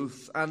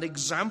truth. And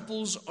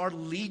examples are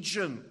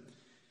legion.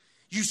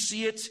 You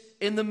see it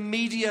in the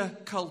media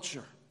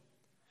culture.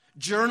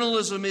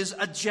 Journalism is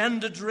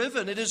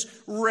agenda-driven. It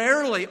is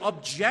rarely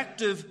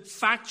objective,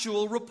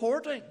 factual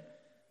reporting.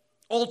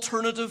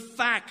 Alternative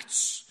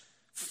facts,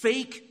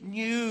 fake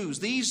news.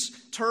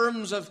 These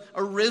terms have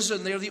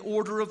arisen. They are the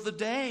order of the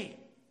day.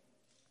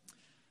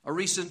 A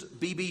recent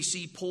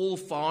BBC poll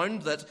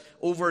found that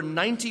over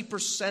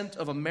 90%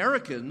 of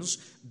Americans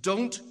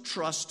don't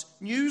trust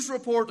news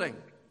reporting.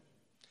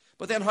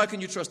 But then how can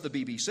you trust the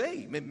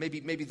BBC?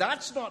 Maybe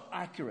that's not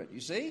accurate,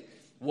 you see?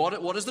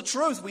 What is the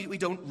truth? We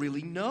don't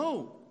really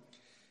know.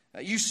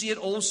 You see it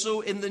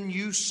also in the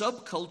new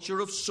subculture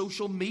of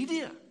social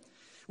media,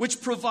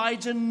 which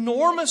provides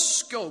enormous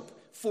scope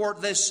for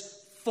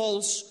this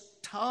false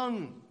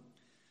tongue.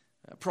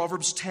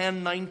 Proverbs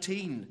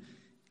 10:19,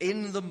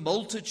 in the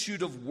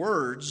multitude of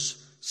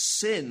words,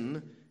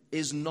 sin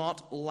is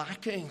not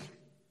lacking.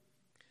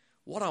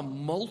 What a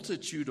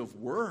multitude of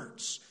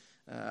words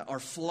are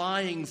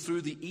flying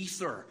through the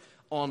ether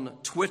on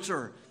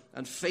Twitter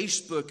and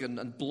Facebook and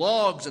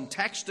blogs and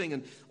texting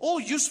and all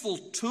useful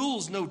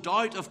tools, no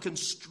doubt, of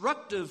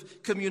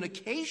constructive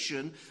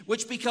communication,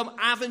 which become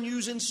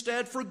avenues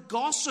instead for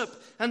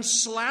gossip and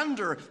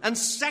slander and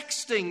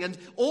sexting and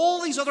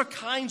all these other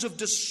kinds of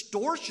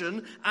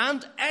distortion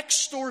and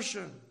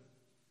extortion.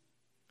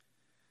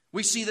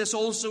 We see this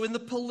also in the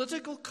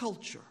political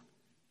culture.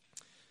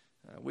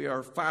 We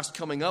are fast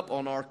coming up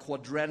on our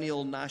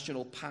quadrennial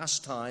national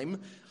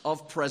pastime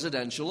of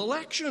presidential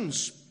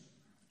elections.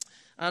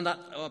 And that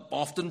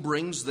often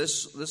brings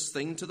this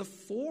thing to the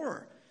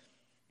fore.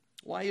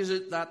 Why is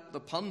it that the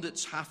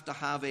pundits have to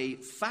have a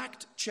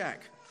fact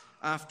check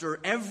after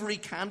every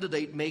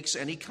candidate makes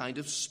any kind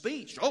of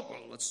speech? Oh,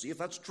 well, let's see if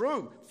that's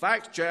true.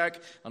 Fact check.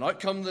 And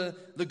out come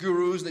the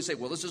gurus and they say,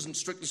 well, this isn't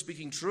strictly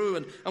speaking true.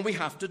 And we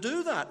have to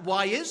do that.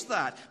 Why is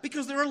that?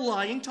 Because there are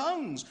lying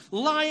tongues,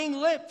 lying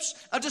lips,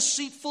 a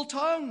deceitful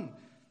tongue.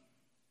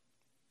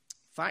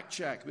 Fact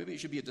check. Maybe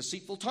it should be a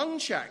deceitful tongue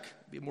check.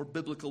 It'd be a more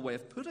biblical way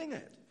of putting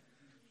it.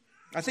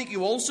 I think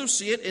you also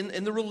see it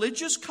in the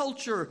religious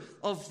culture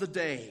of the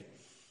day.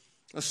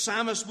 The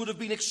psalmist would have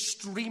been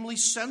extremely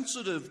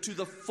sensitive to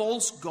the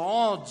false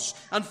gods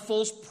and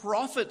false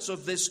prophets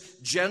of this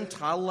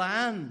Gentile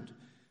land.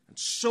 And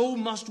so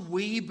must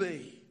we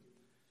be.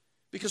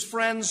 Because,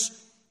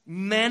 friends,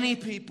 many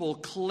people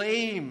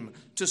claim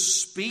to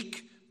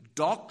speak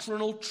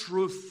doctrinal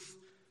truth,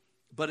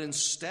 but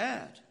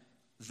instead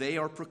they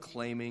are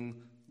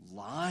proclaiming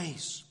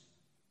lies.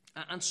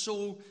 And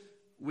so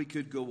we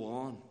could go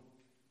on.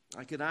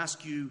 I could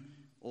ask you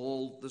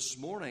all this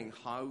morning,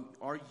 how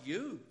are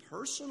you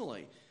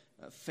personally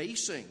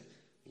facing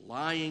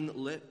lying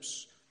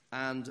lips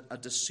and a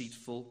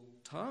deceitful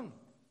tongue?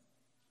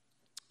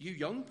 You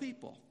young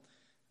people,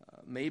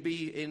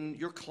 maybe in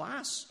your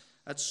class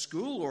at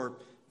school or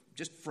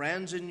just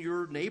friends in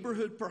your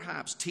neighborhood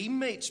perhaps,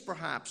 teammates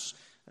perhaps,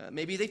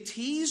 maybe they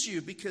tease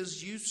you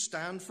because you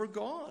stand for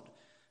God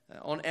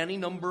on any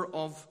number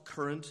of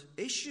current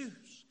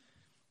issues.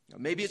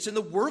 Maybe it's in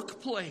the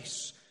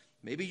workplace.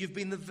 Maybe you've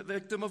been the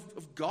victim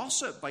of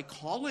gossip by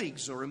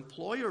colleagues or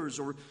employers,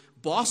 or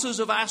bosses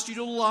have asked you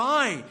to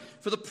lie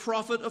for the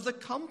profit of the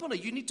company.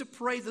 You need to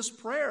pray this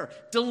prayer.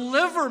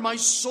 Deliver my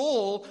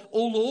soul,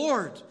 O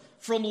Lord,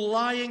 from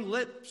lying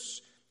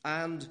lips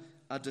and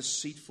a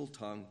deceitful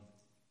tongue.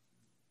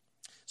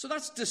 So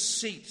that's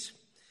deceit.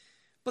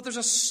 But there's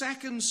a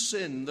second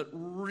sin that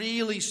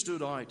really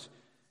stood out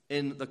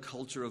in the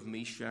culture of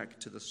Meshach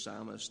to the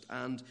psalmist,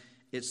 and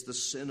it's the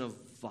sin of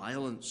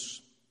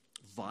violence.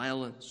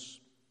 Violence.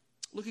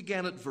 Look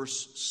again at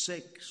verse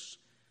 6.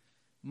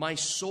 My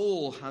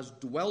soul has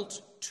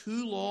dwelt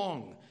too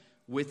long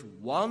with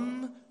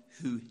one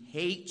who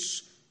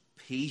hates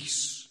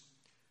peace.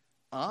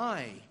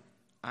 I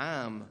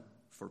am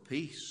for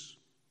peace,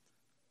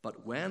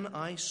 but when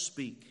I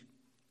speak,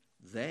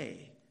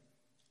 they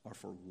are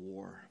for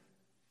war.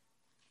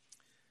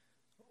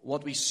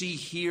 What we see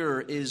here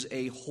is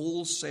a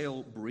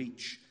wholesale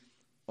breach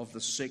of the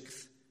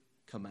 6th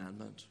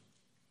commandment.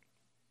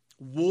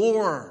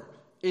 War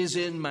is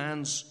in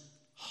man's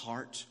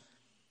heart.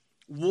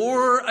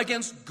 War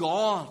against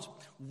God.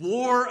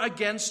 War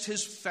against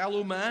his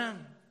fellow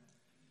man.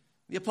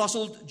 The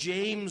Apostle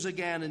James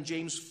again in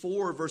James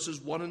 4 verses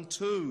 1 and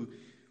 2.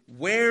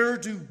 Where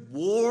do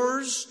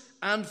wars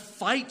and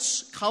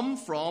fights come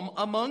from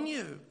among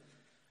you?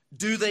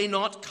 Do they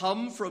not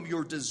come from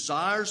your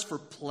desires for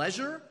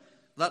pleasure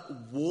that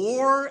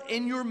war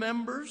in your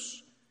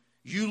members?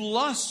 You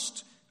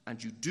lust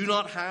and you do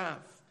not have.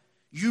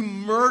 You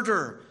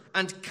murder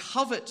and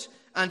covet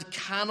and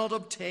cannot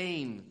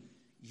obtain.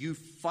 You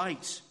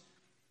fight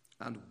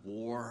and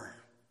war.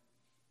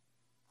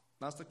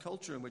 That's the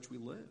culture in which we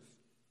live.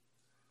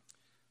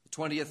 The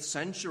 20th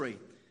century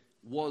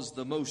was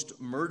the most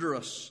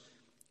murderous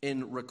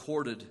in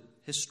recorded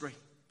history.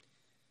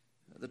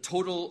 The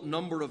total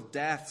number of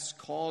deaths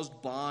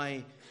caused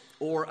by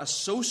or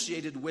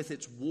associated with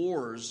its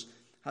wars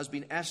has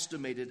been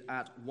estimated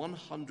at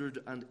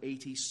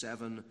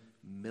 187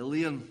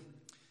 million,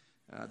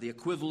 the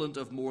equivalent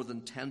of more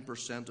than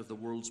 10% of the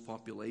world's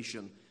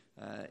population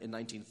in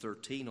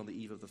 1913 on the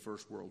eve of the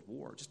First World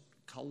War. Just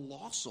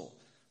colossal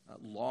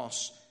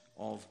loss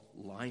of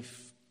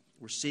life.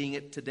 We're seeing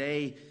it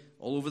today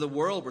all over the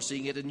world. We're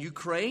seeing it in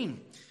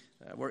Ukraine,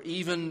 where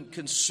even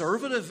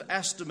conservative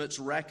estimates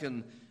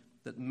reckon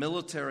that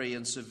military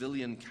and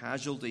civilian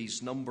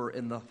casualties number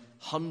in the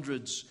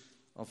hundreds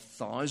of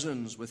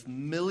thousands, with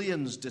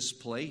millions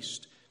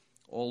displaced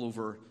all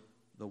over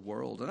the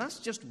world. And that's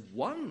just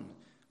one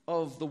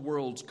of the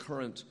world's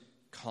current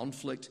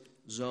conflict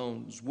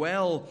zones.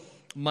 Well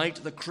might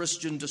the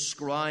Christian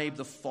describe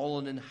the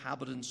fallen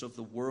inhabitants of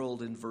the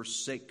world in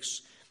verse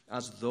 6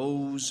 as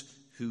those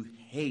who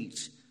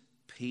hate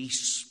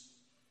peace.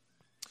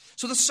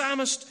 So the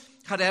psalmist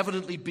had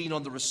evidently been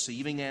on the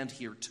receiving end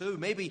here too.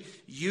 Maybe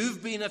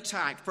you've been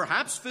attacked,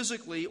 perhaps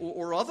physically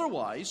or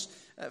otherwise,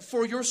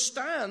 for your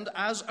stand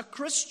as a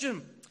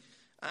Christian.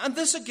 And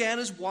this again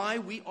is why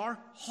we are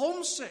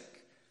homesick.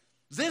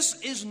 This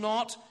is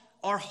not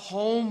our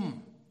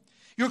home.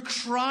 You're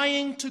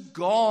crying to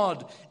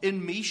God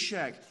in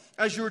Meshach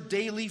as you're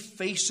daily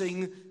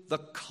facing the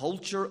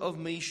culture of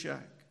Meshach.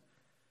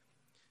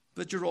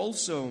 But you're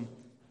also,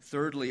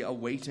 thirdly,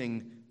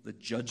 awaiting the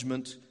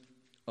judgment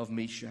of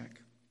Meshach.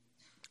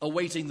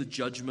 Awaiting the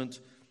judgment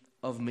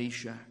of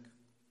Meshach.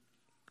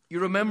 You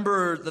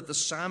remember that the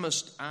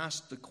psalmist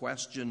asked the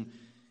question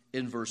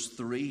in verse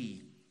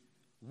 3,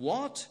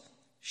 what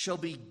shall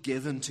be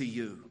given to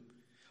you?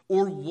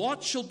 Or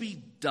what shall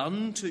be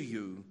done to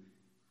you,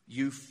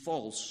 you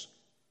false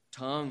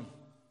tongue?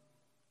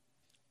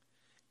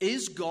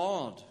 Is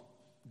God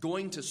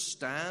going to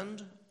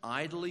stand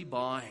idly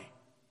by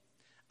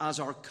as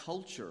our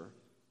culture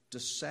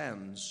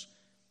descends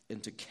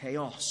into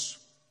chaos?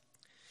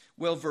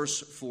 Well, verse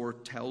 4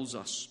 tells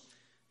us.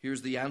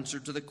 Here's the answer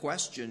to the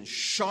question.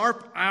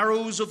 Sharp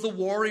arrows of the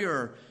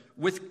warrior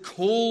with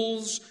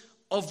coals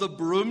of the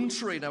broom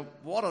tree. Now,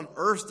 what on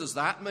earth does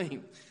that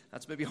mean?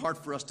 That's maybe hard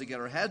for us to get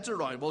our heads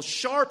around. Well,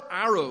 sharp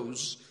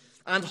arrows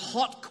and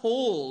hot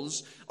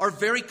coals are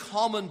very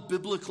common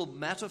biblical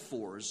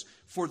metaphors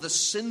for the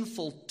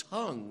sinful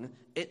tongue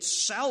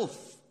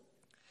itself.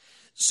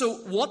 So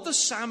what the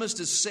psalmist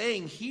is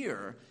saying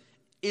here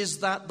is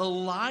that the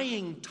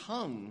lying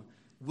tongue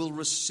will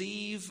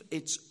receive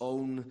its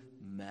own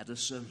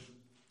medicine.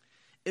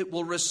 It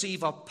will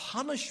receive a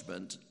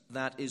punishment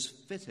that is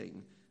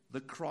fitting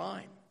the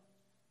crime.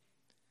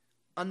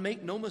 And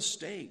make no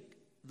mistake,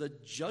 the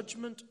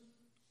judgment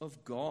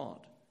of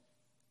God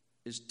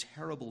is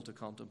terrible to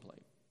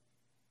contemplate.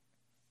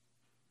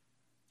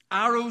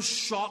 Arrows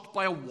shot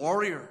by a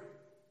warrior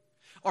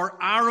are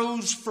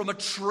arrows from a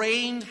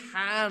trained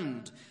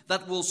hand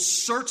that will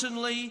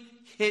certainly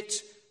hit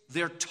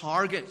their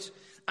target.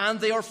 And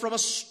they are from a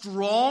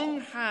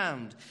strong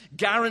hand,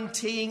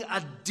 guaranteeing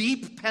a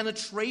deep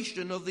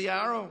penetration of the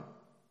arrow.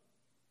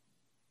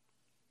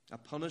 A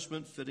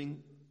punishment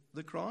fitting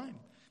the crime.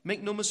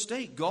 Make no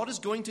mistake, God is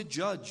going to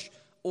judge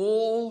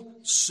all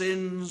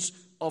sins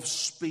of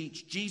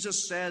speech.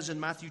 Jesus says in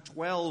Matthew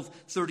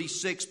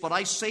 12:36, but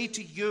I say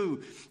to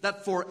you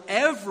that for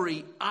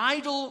every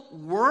idle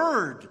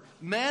word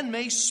men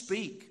may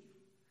speak,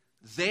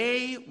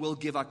 they will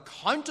give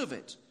account of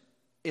it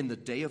in the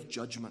day of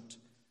judgment.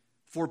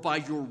 For by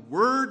your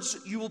words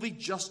you will be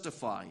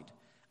justified,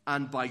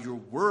 and by your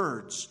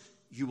words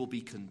you will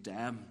be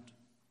condemned.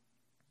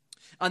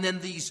 And then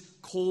these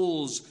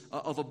coals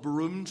of a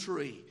broom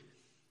tree.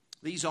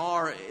 These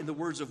are, in the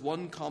words of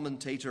one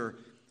commentator,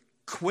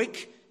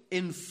 quick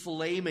in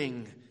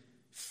flaming,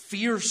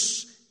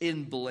 fierce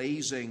in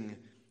blazing,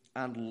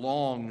 and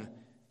long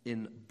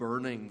in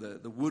burning.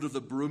 The wood of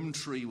the broom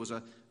tree was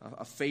a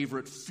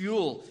favorite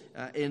fuel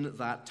in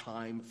that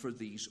time for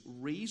these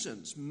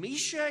reasons.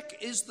 Meshach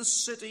is the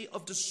city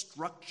of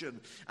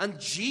destruction, and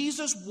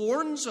Jesus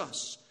warns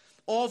us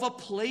of a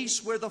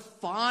place where the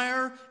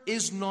fire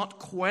is not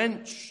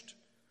quenched.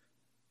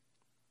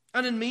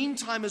 And in the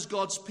meantime, as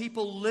God's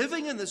people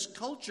living in this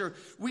culture,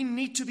 we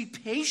need to be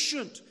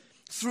patient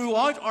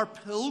throughout our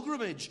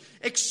pilgrimage,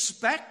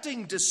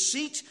 expecting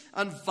deceit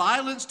and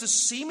violence to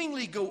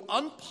seemingly go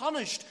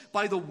unpunished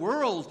by the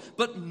world,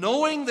 but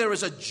knowing there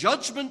is a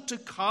judgment to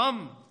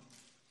come.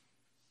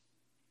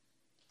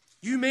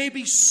 You may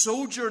be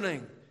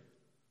sojourning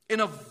in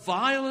a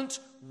violent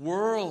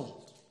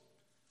world,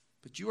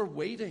 but you are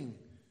waiting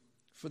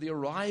for the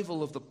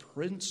arrival of the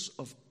Prince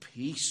of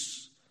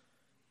Peace.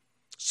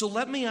 So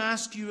let me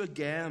ask you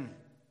again,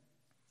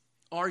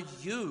 are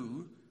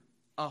you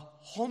a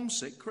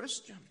homesick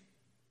Christian?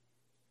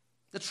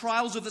 The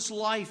trials of this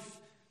life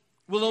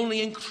will only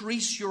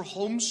increase your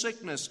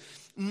homesickness.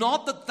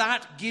 Not that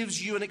that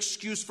gives you an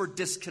excuse for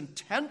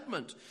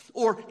discontentment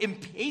or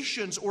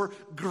impatience or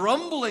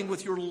grumbling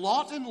with your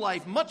lot in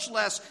life, much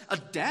less a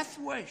death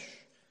wish.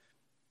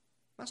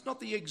 That's not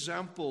the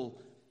example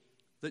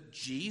that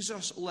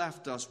Jesus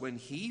left us when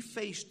he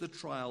faced the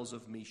trials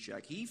of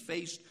Meshach. He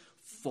faced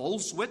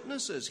false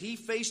witnesses. He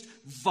faced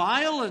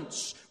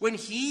violence when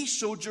he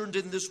sojourned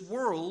in this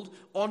world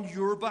on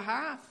your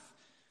behalf.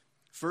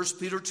 1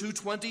 Peter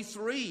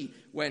 2:23,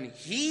 when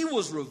he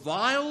was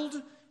reviled,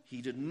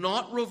 he did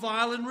not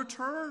revile in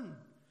return.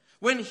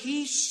 When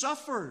he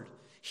suffered,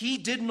 he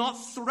did not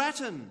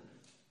threaten,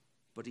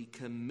 but he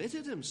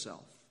committed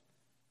himself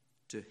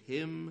to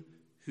him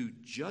who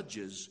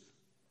judges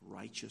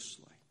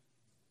righteously.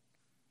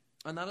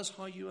 And that is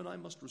how you and I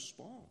must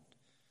respond,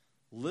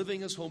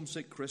 living as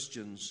homesick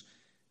Christians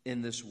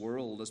in this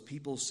world, as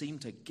people seem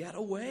to get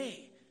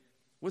away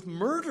with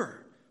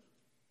murder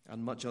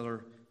and much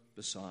other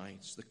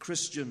besides. The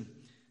Christian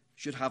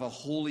should have a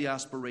holy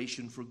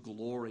aspiration for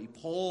glory.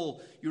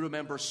 Paul, you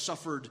remember,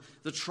 suffered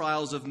the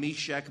trials of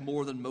Meshach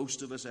more than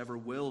most of us ever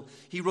will.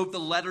 He wrote the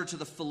letter to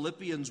the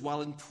Philippians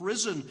while in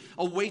prison,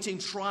 awaiting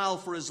trial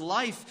for his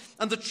life,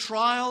 and the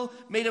trial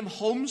made him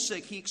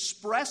homesick. He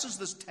expresses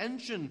this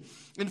tension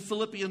in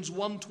Philippians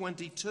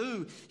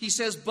 1:22. He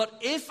says, "But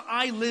if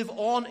I live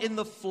on in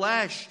the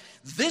flesh,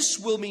 this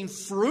will mean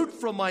fruit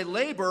from my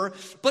labor,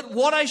 but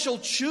what I shall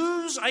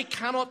choose I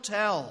cannot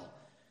tell.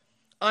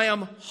 I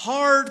am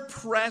hard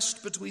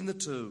pressed between the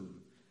two,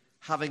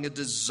 having a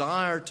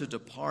desire to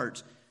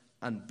depart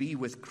and be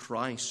with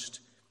Christ,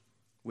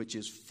 which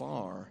is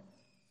far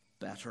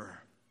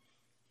better."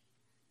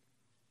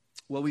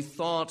 Well, we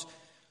thought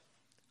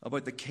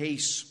about the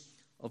case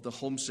of the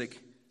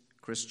homesick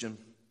Christian,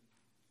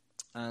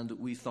 and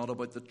we thought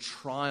about the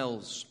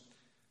trials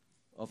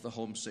of the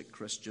homesick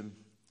Christian.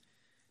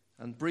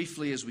 And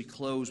briefly, as we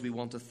close, we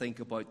want to think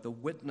about the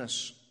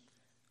witness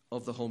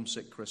of the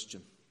homesick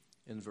Christian.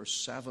 In verse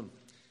 7,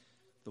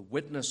 the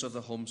witness of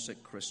the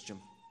homesick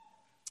Christian.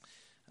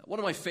 One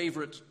of my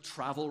favorite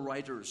travel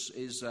writers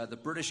is the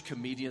British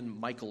comedian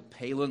Michael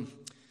Palin.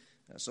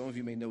 Some of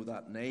you may know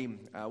that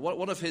name.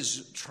 One of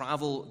his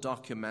travel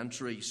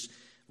documentaries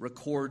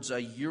records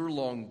a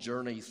year-long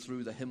journey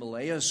through the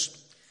Himalayas.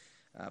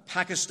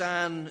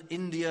 Pakistan,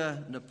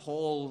 India,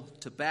 Nepal,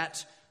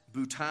 Tibet,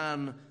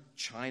 Bhutan,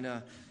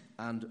 China,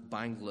 and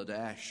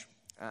Bangladesh.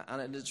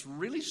 And it's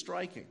really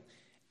striking.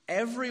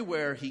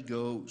 Everywhere he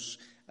goes,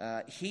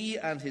 he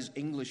and his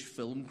English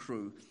film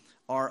crew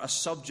are a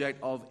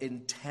subject of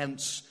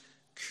intense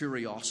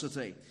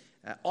curiosity.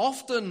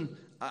 Often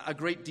a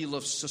great deal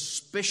of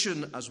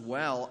suspicion as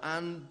well,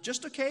 and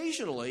just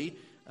occasionally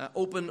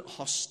open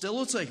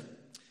hostility.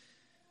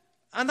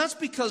 And that's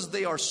because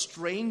they are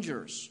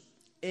strangers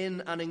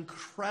in an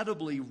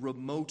incredibly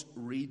remote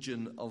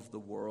region of the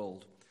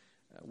world,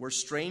 where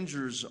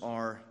strangers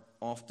are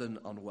often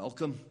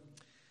unwelcome.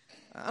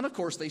 And of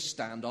course, they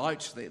stand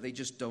out. They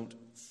just don't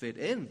fit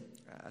in.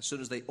 As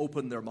soon as they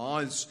open their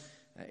mouths,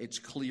 it's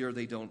clear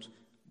they don't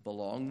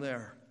belong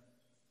there.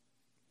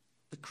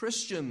 The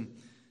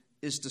Christian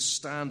is to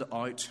stand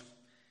out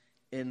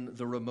in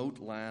the remote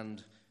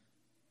land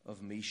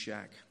of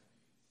Meshach.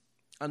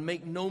 And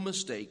make no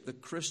mistake, the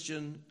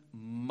Christian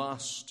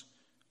must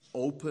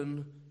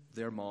open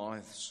their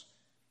mouths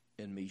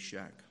in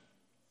Meshach.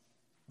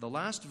 The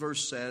last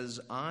verse says,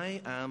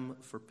 "I am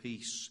for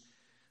peace.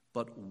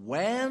 But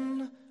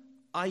when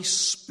I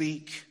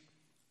speak,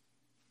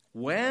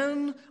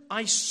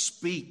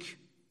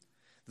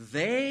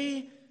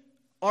 they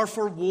are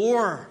for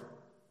war."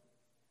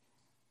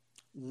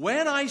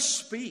 When I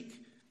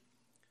speak,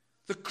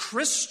 the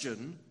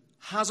Christian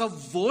has a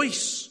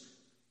voice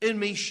in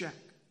Meshach.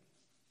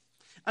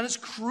 And it's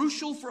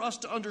crucial for us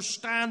to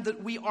understand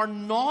that we are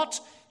not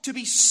to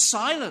be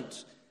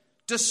silent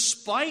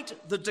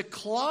despite the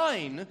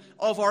decline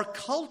of our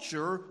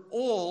culture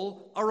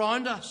all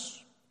around us.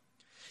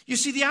 You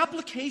see, the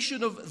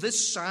application of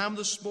this psalm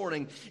this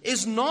morning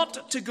is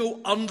not to go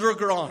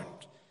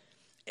underground.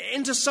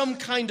 into some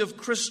kind of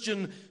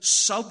Christian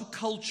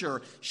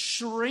subculture,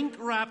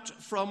 shrink-wrapped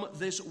from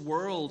this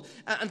world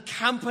and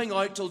camping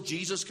out till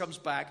Jesus comes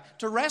back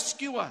to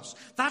rescue us.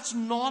 That's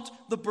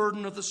not the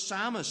burden of the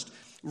psalmist.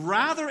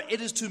 Rather,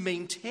 it is to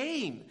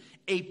maintain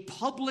a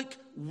public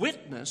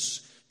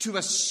witness to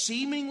a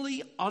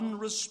seemingly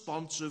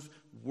unresponsive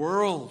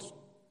world.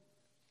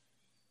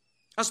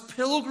 As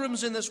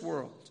pilgrims in this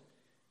world,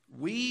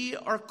 we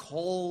are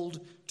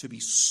called to be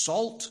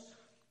salt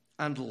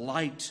and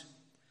light.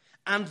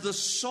 And the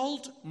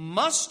salt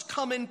must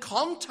come in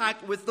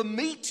contact with the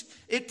meat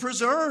it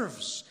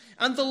preserves.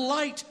 And the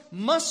light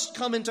must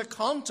come into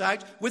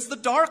contact with the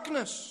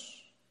darkness.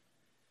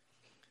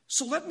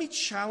 So let me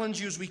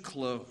challenge you as we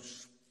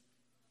close.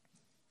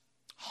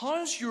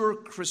 How's your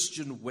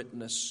Christian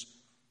witness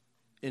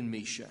in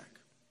Homesick?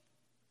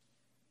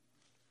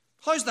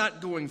 How's that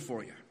going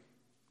for you?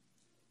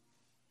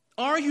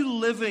 Are you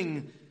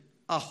living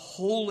a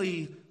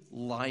holy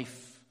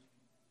life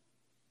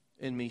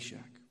in Homesick?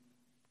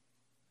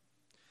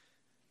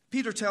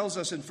 Peter tells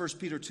us in 1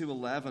 Peter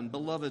 2:11,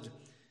 "Beloved,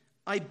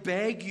 I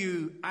beg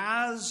you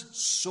as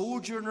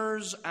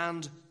sojourners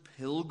and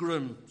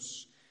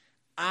pilgrims,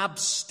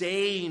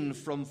 abstain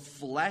from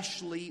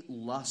fleshly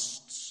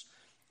lusts,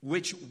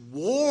 which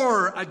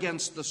war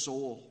against the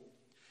soul,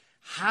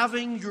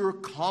 having your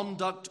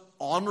conduct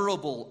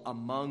honorable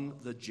among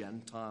the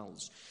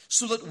Gentiles,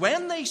 so that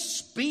when they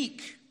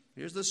speak,"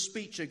 here's the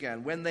speech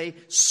again, "when they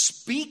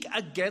speak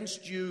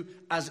against you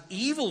as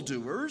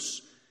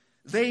evildoers,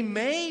 they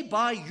may,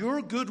 by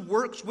your good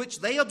works which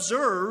they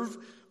observe,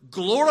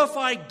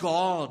 glorify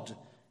God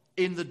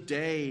in the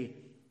day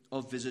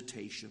of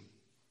visitation."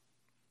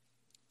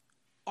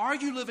 Are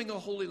you living a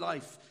holy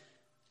life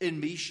in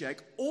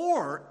Homesick,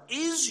 or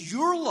is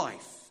your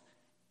life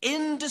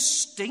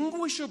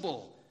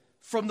indistinguishable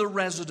from the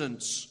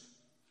residents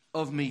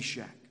of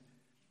Homesick?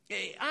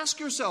 Ask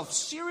yourself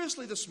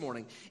seriously this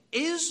morning,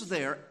 is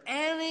there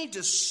any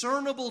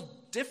discernible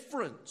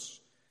difference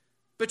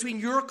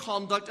between your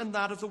conduct and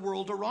that of the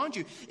world around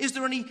you? Is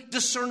there any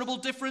discernible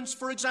difference,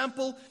 for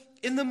example,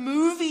 in the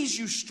movies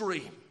you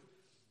stream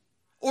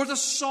or the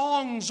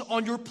songs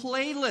on your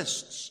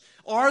playlists?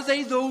 Are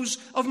they those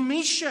of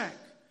Homesick?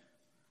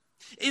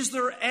 Is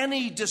there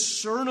any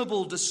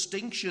discernible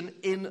distinction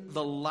in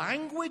the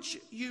language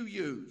you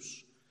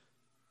use?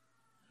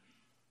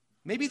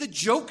 Maybe the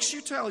jokes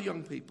you tell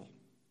young people,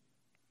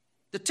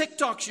 the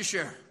TikToks you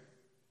share,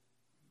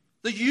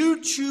 the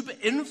YouTube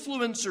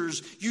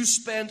influencers you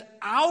spend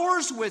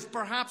hours with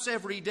perhaps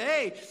every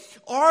day.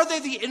 Are they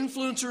the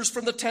influencers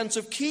from the tents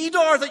of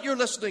Kedar that you're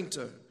listening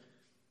to?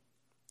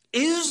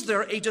 Is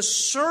there a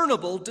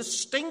discernible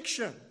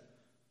distinction?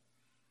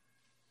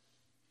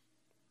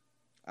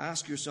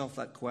 Ask yourself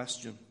that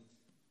question.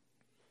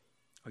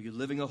 Are you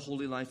living a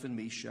holy life in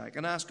Homesick?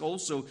 And ask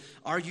also,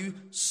 are you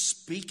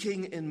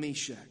speaking in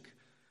Homesick?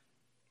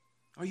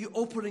 Are you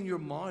opening your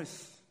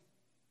mouth?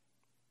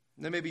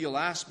 Now maybe you'll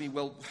ask me,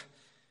 well,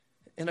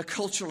 in a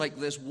culture like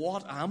this,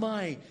 what am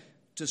I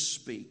to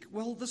speak?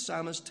 Well, the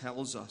psalmist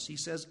tells us. He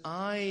says,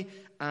 I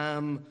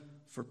am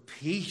for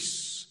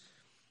peace,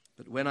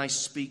 but when I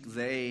speak,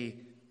 they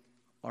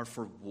are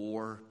for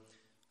war.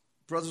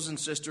 Brothers and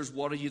sisters,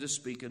 what are you to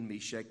speak in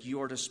Homesick?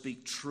 You are to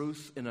speak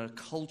truth in a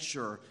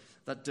culture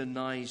that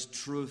denies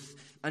truth.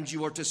 And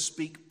you are to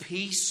speak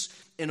peace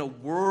in a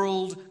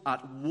world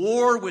at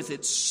war with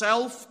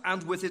itself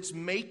and with its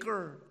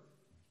maker.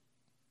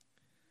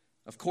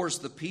 Of course,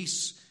 the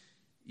peace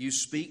you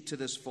speak to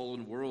this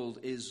fallen world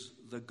is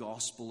the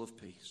gospel of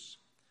peace.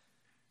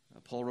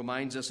 Paul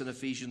reminds us in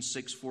Ephesians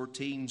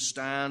 6:14,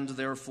 stand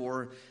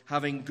therefore,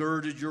 having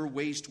girded your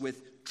waist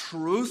with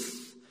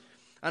truth,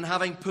 and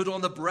having put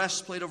on the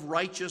breastplate of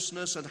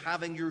righteousness, and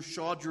having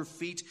shod your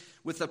feet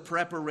with the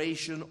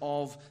preparation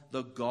of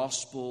the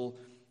gospel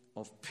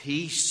of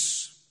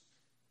peace.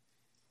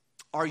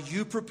 Are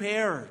you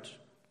prepared?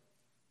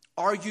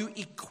 Are you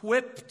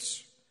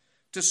equipped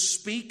to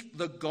speak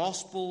the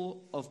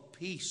gospel of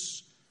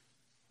peace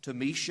to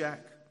Homesick?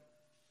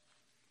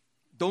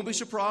 Don't be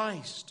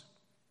surprised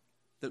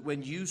that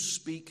when you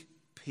speak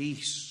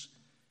peace,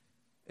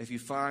 if you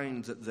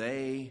find that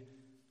they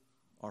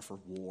are for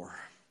war.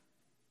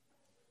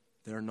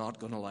 They're not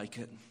going to like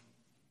it.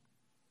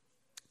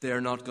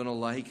 They're not going to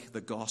like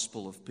the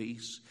gospel of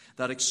peace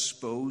that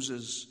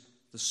exposes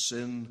the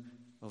sin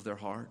of their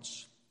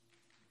hearts.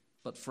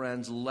 But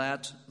friends,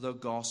 let the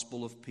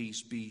gospel of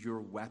peace be your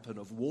weapon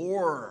of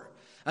war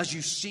as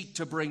you seek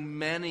to bring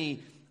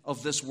many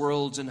of this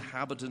world's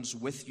inhabitants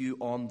with you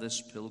on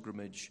this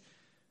pilgrimage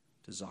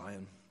to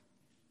Zion.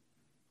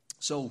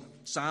 So,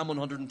 Psalm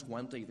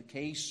 120, the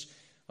case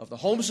of the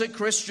homesick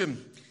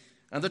Christian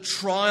and the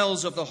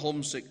trials of the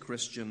homesick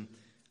Christian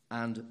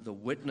and the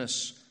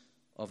witness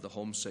of the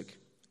homesick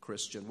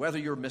Christian. Whether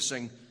you're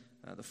missing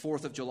the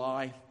 4th of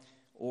July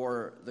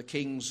or the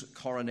King's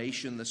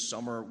coronation this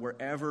summer,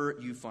 wherever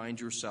you find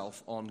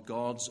yourself on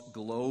God's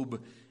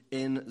globe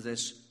in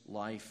this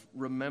life,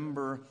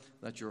 remember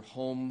that your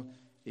home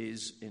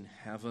is in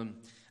heaven.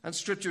 And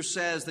Scripture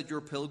says that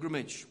your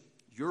pilgrimage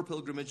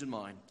and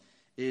mine,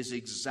 is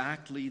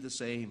exactly the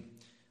same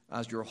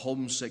as your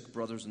homesick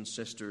brothers and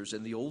sisters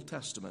in the Old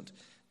Testament,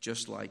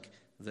 just like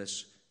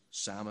this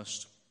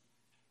psalmist.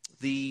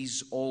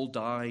 These all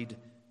died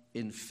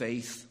in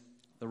faith,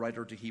 the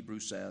writer to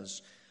Hebrews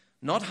says,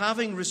 not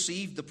having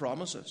received the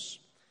promises,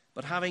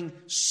 but having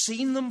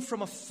seen them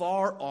from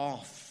afar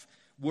off,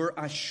 were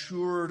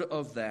assured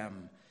of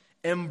them,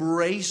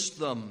 embraced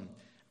them,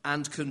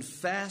 and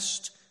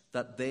confessed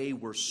that they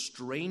were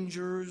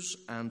strangers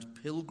and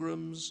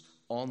pilgrims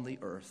on the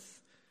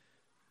earth.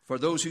 For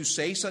those who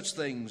say such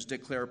things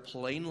declare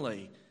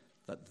plainly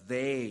that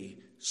they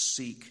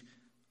seek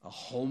a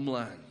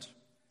homeland.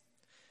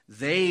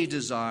 They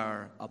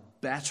desire a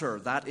better,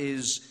 that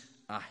is,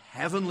 a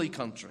heavenly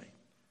country.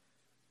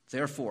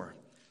 Therefore,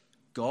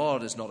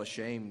 God is not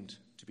ashamed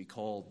to be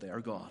called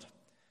their God,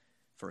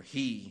 for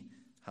he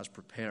has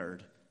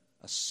prepared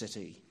a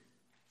city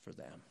for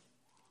them.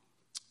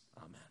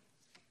 Amen.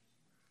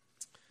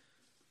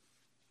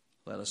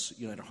 Let us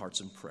unite our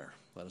hearts in prayer.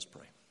 Let us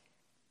pray.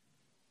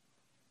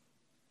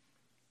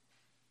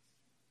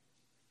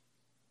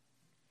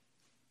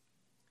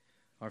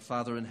 Our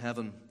Father in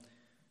heaven,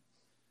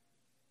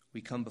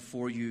 we come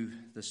before you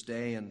this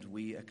day and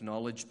we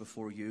acknowledge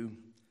before you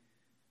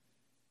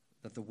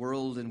that the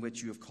world in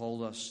which you have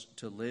called us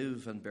to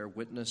live and bear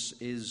witness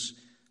is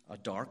a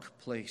dark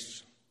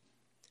place.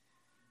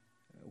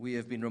 We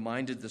have been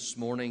reminded this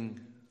morning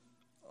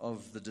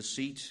of the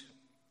deceit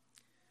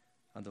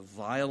and the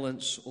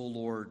violence, O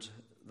Lord,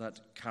 that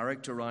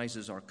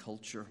characterizes our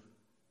culture.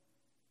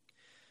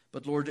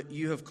 But Lord,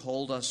 you have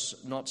called us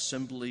not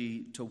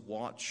simply to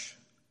watch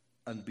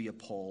and be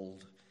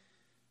appalled.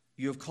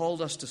 You have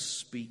called us to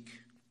speak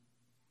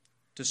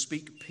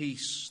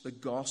peace, the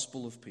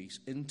gospel of peace,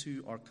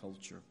 into our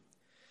culture.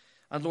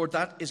 And Lord,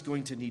 that is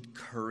going to need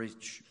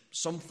courage,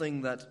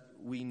 something that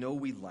we know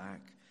we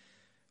lack.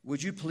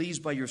 Would you please,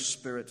 by your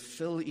Spirit,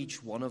 fill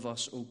each one of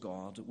us, O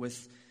God,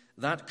 with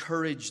that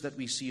courage that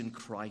we see in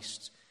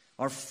Christ,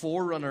 our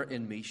forerunner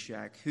in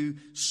Meshach, who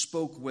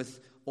spoke with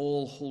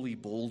all holy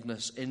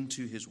boldness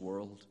into his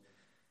world.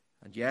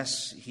 And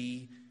yes,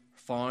 he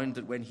found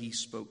that when he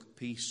spoke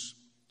peace,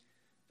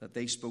 that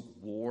they spoke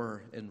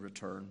war in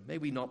return. May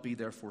we not be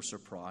therefore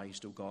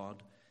surprised, O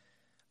God,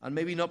 and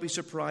may we not be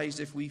surprised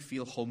if we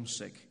feel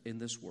homesick in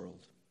this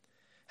world.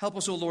 Help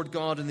us, O Lord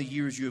God, in the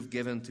years you have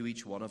given to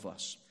each one of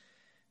us,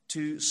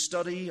 to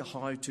study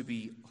how to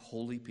be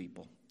holy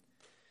people,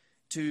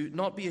 to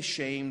not be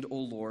ashamed, O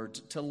Lord,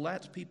 to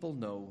let people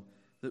know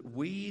that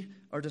we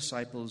are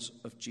disciples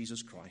of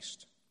Jesus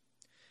Christ.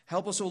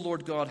 Help us, O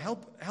Lord God,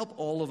 help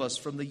all of us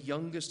from the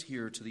youngest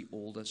here to the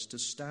oldest to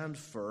stand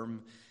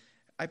firm.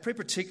 I pray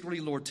particularly,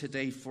 Lord,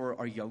 today for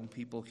our young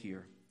people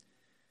here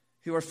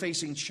who are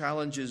facing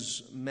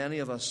challenges many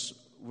of us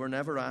were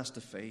never asked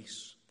to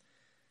face.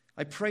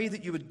 I pray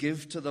that you would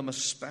give to them a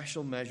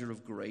special measure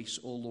of grace,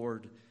 O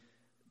Lord,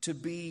 to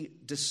be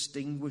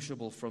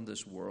distinguishable from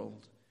this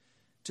world,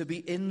 to be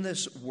in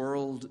this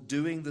world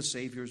doing the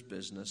Savior's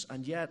business,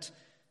 and yet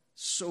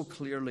so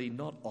clearly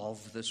not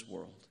of this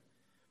world.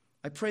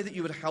 I pray that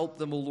you would help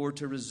them, O Lord,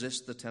 to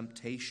resist the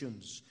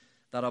temptations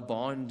that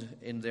abound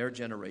in their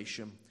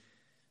generation,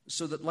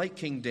 so that like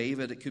King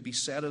David, it could be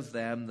said of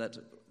them that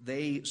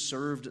they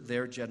served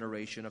their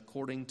generation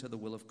according to the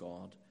will of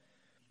God.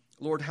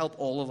 Lord, help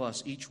all of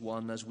us, each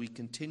one, as we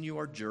continue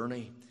our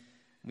journey.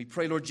 We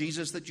pray, Lord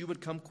Jesus, that you would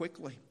come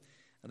quickly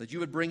and that you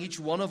would bring each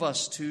one of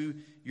us to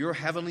your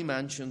heavenly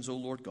mansions, O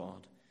Lord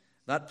God,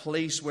 that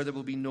place where there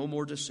will be no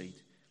more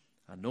deceit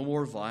and no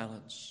more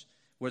violence,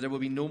 where there will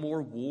be no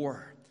more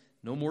war,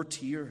 no more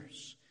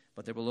tears,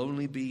 but there will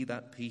only be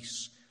that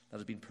peace that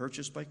has been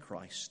purchased by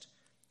Christ.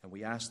 And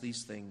we ask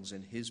these things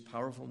in his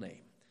powerful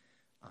name.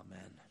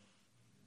 Amen.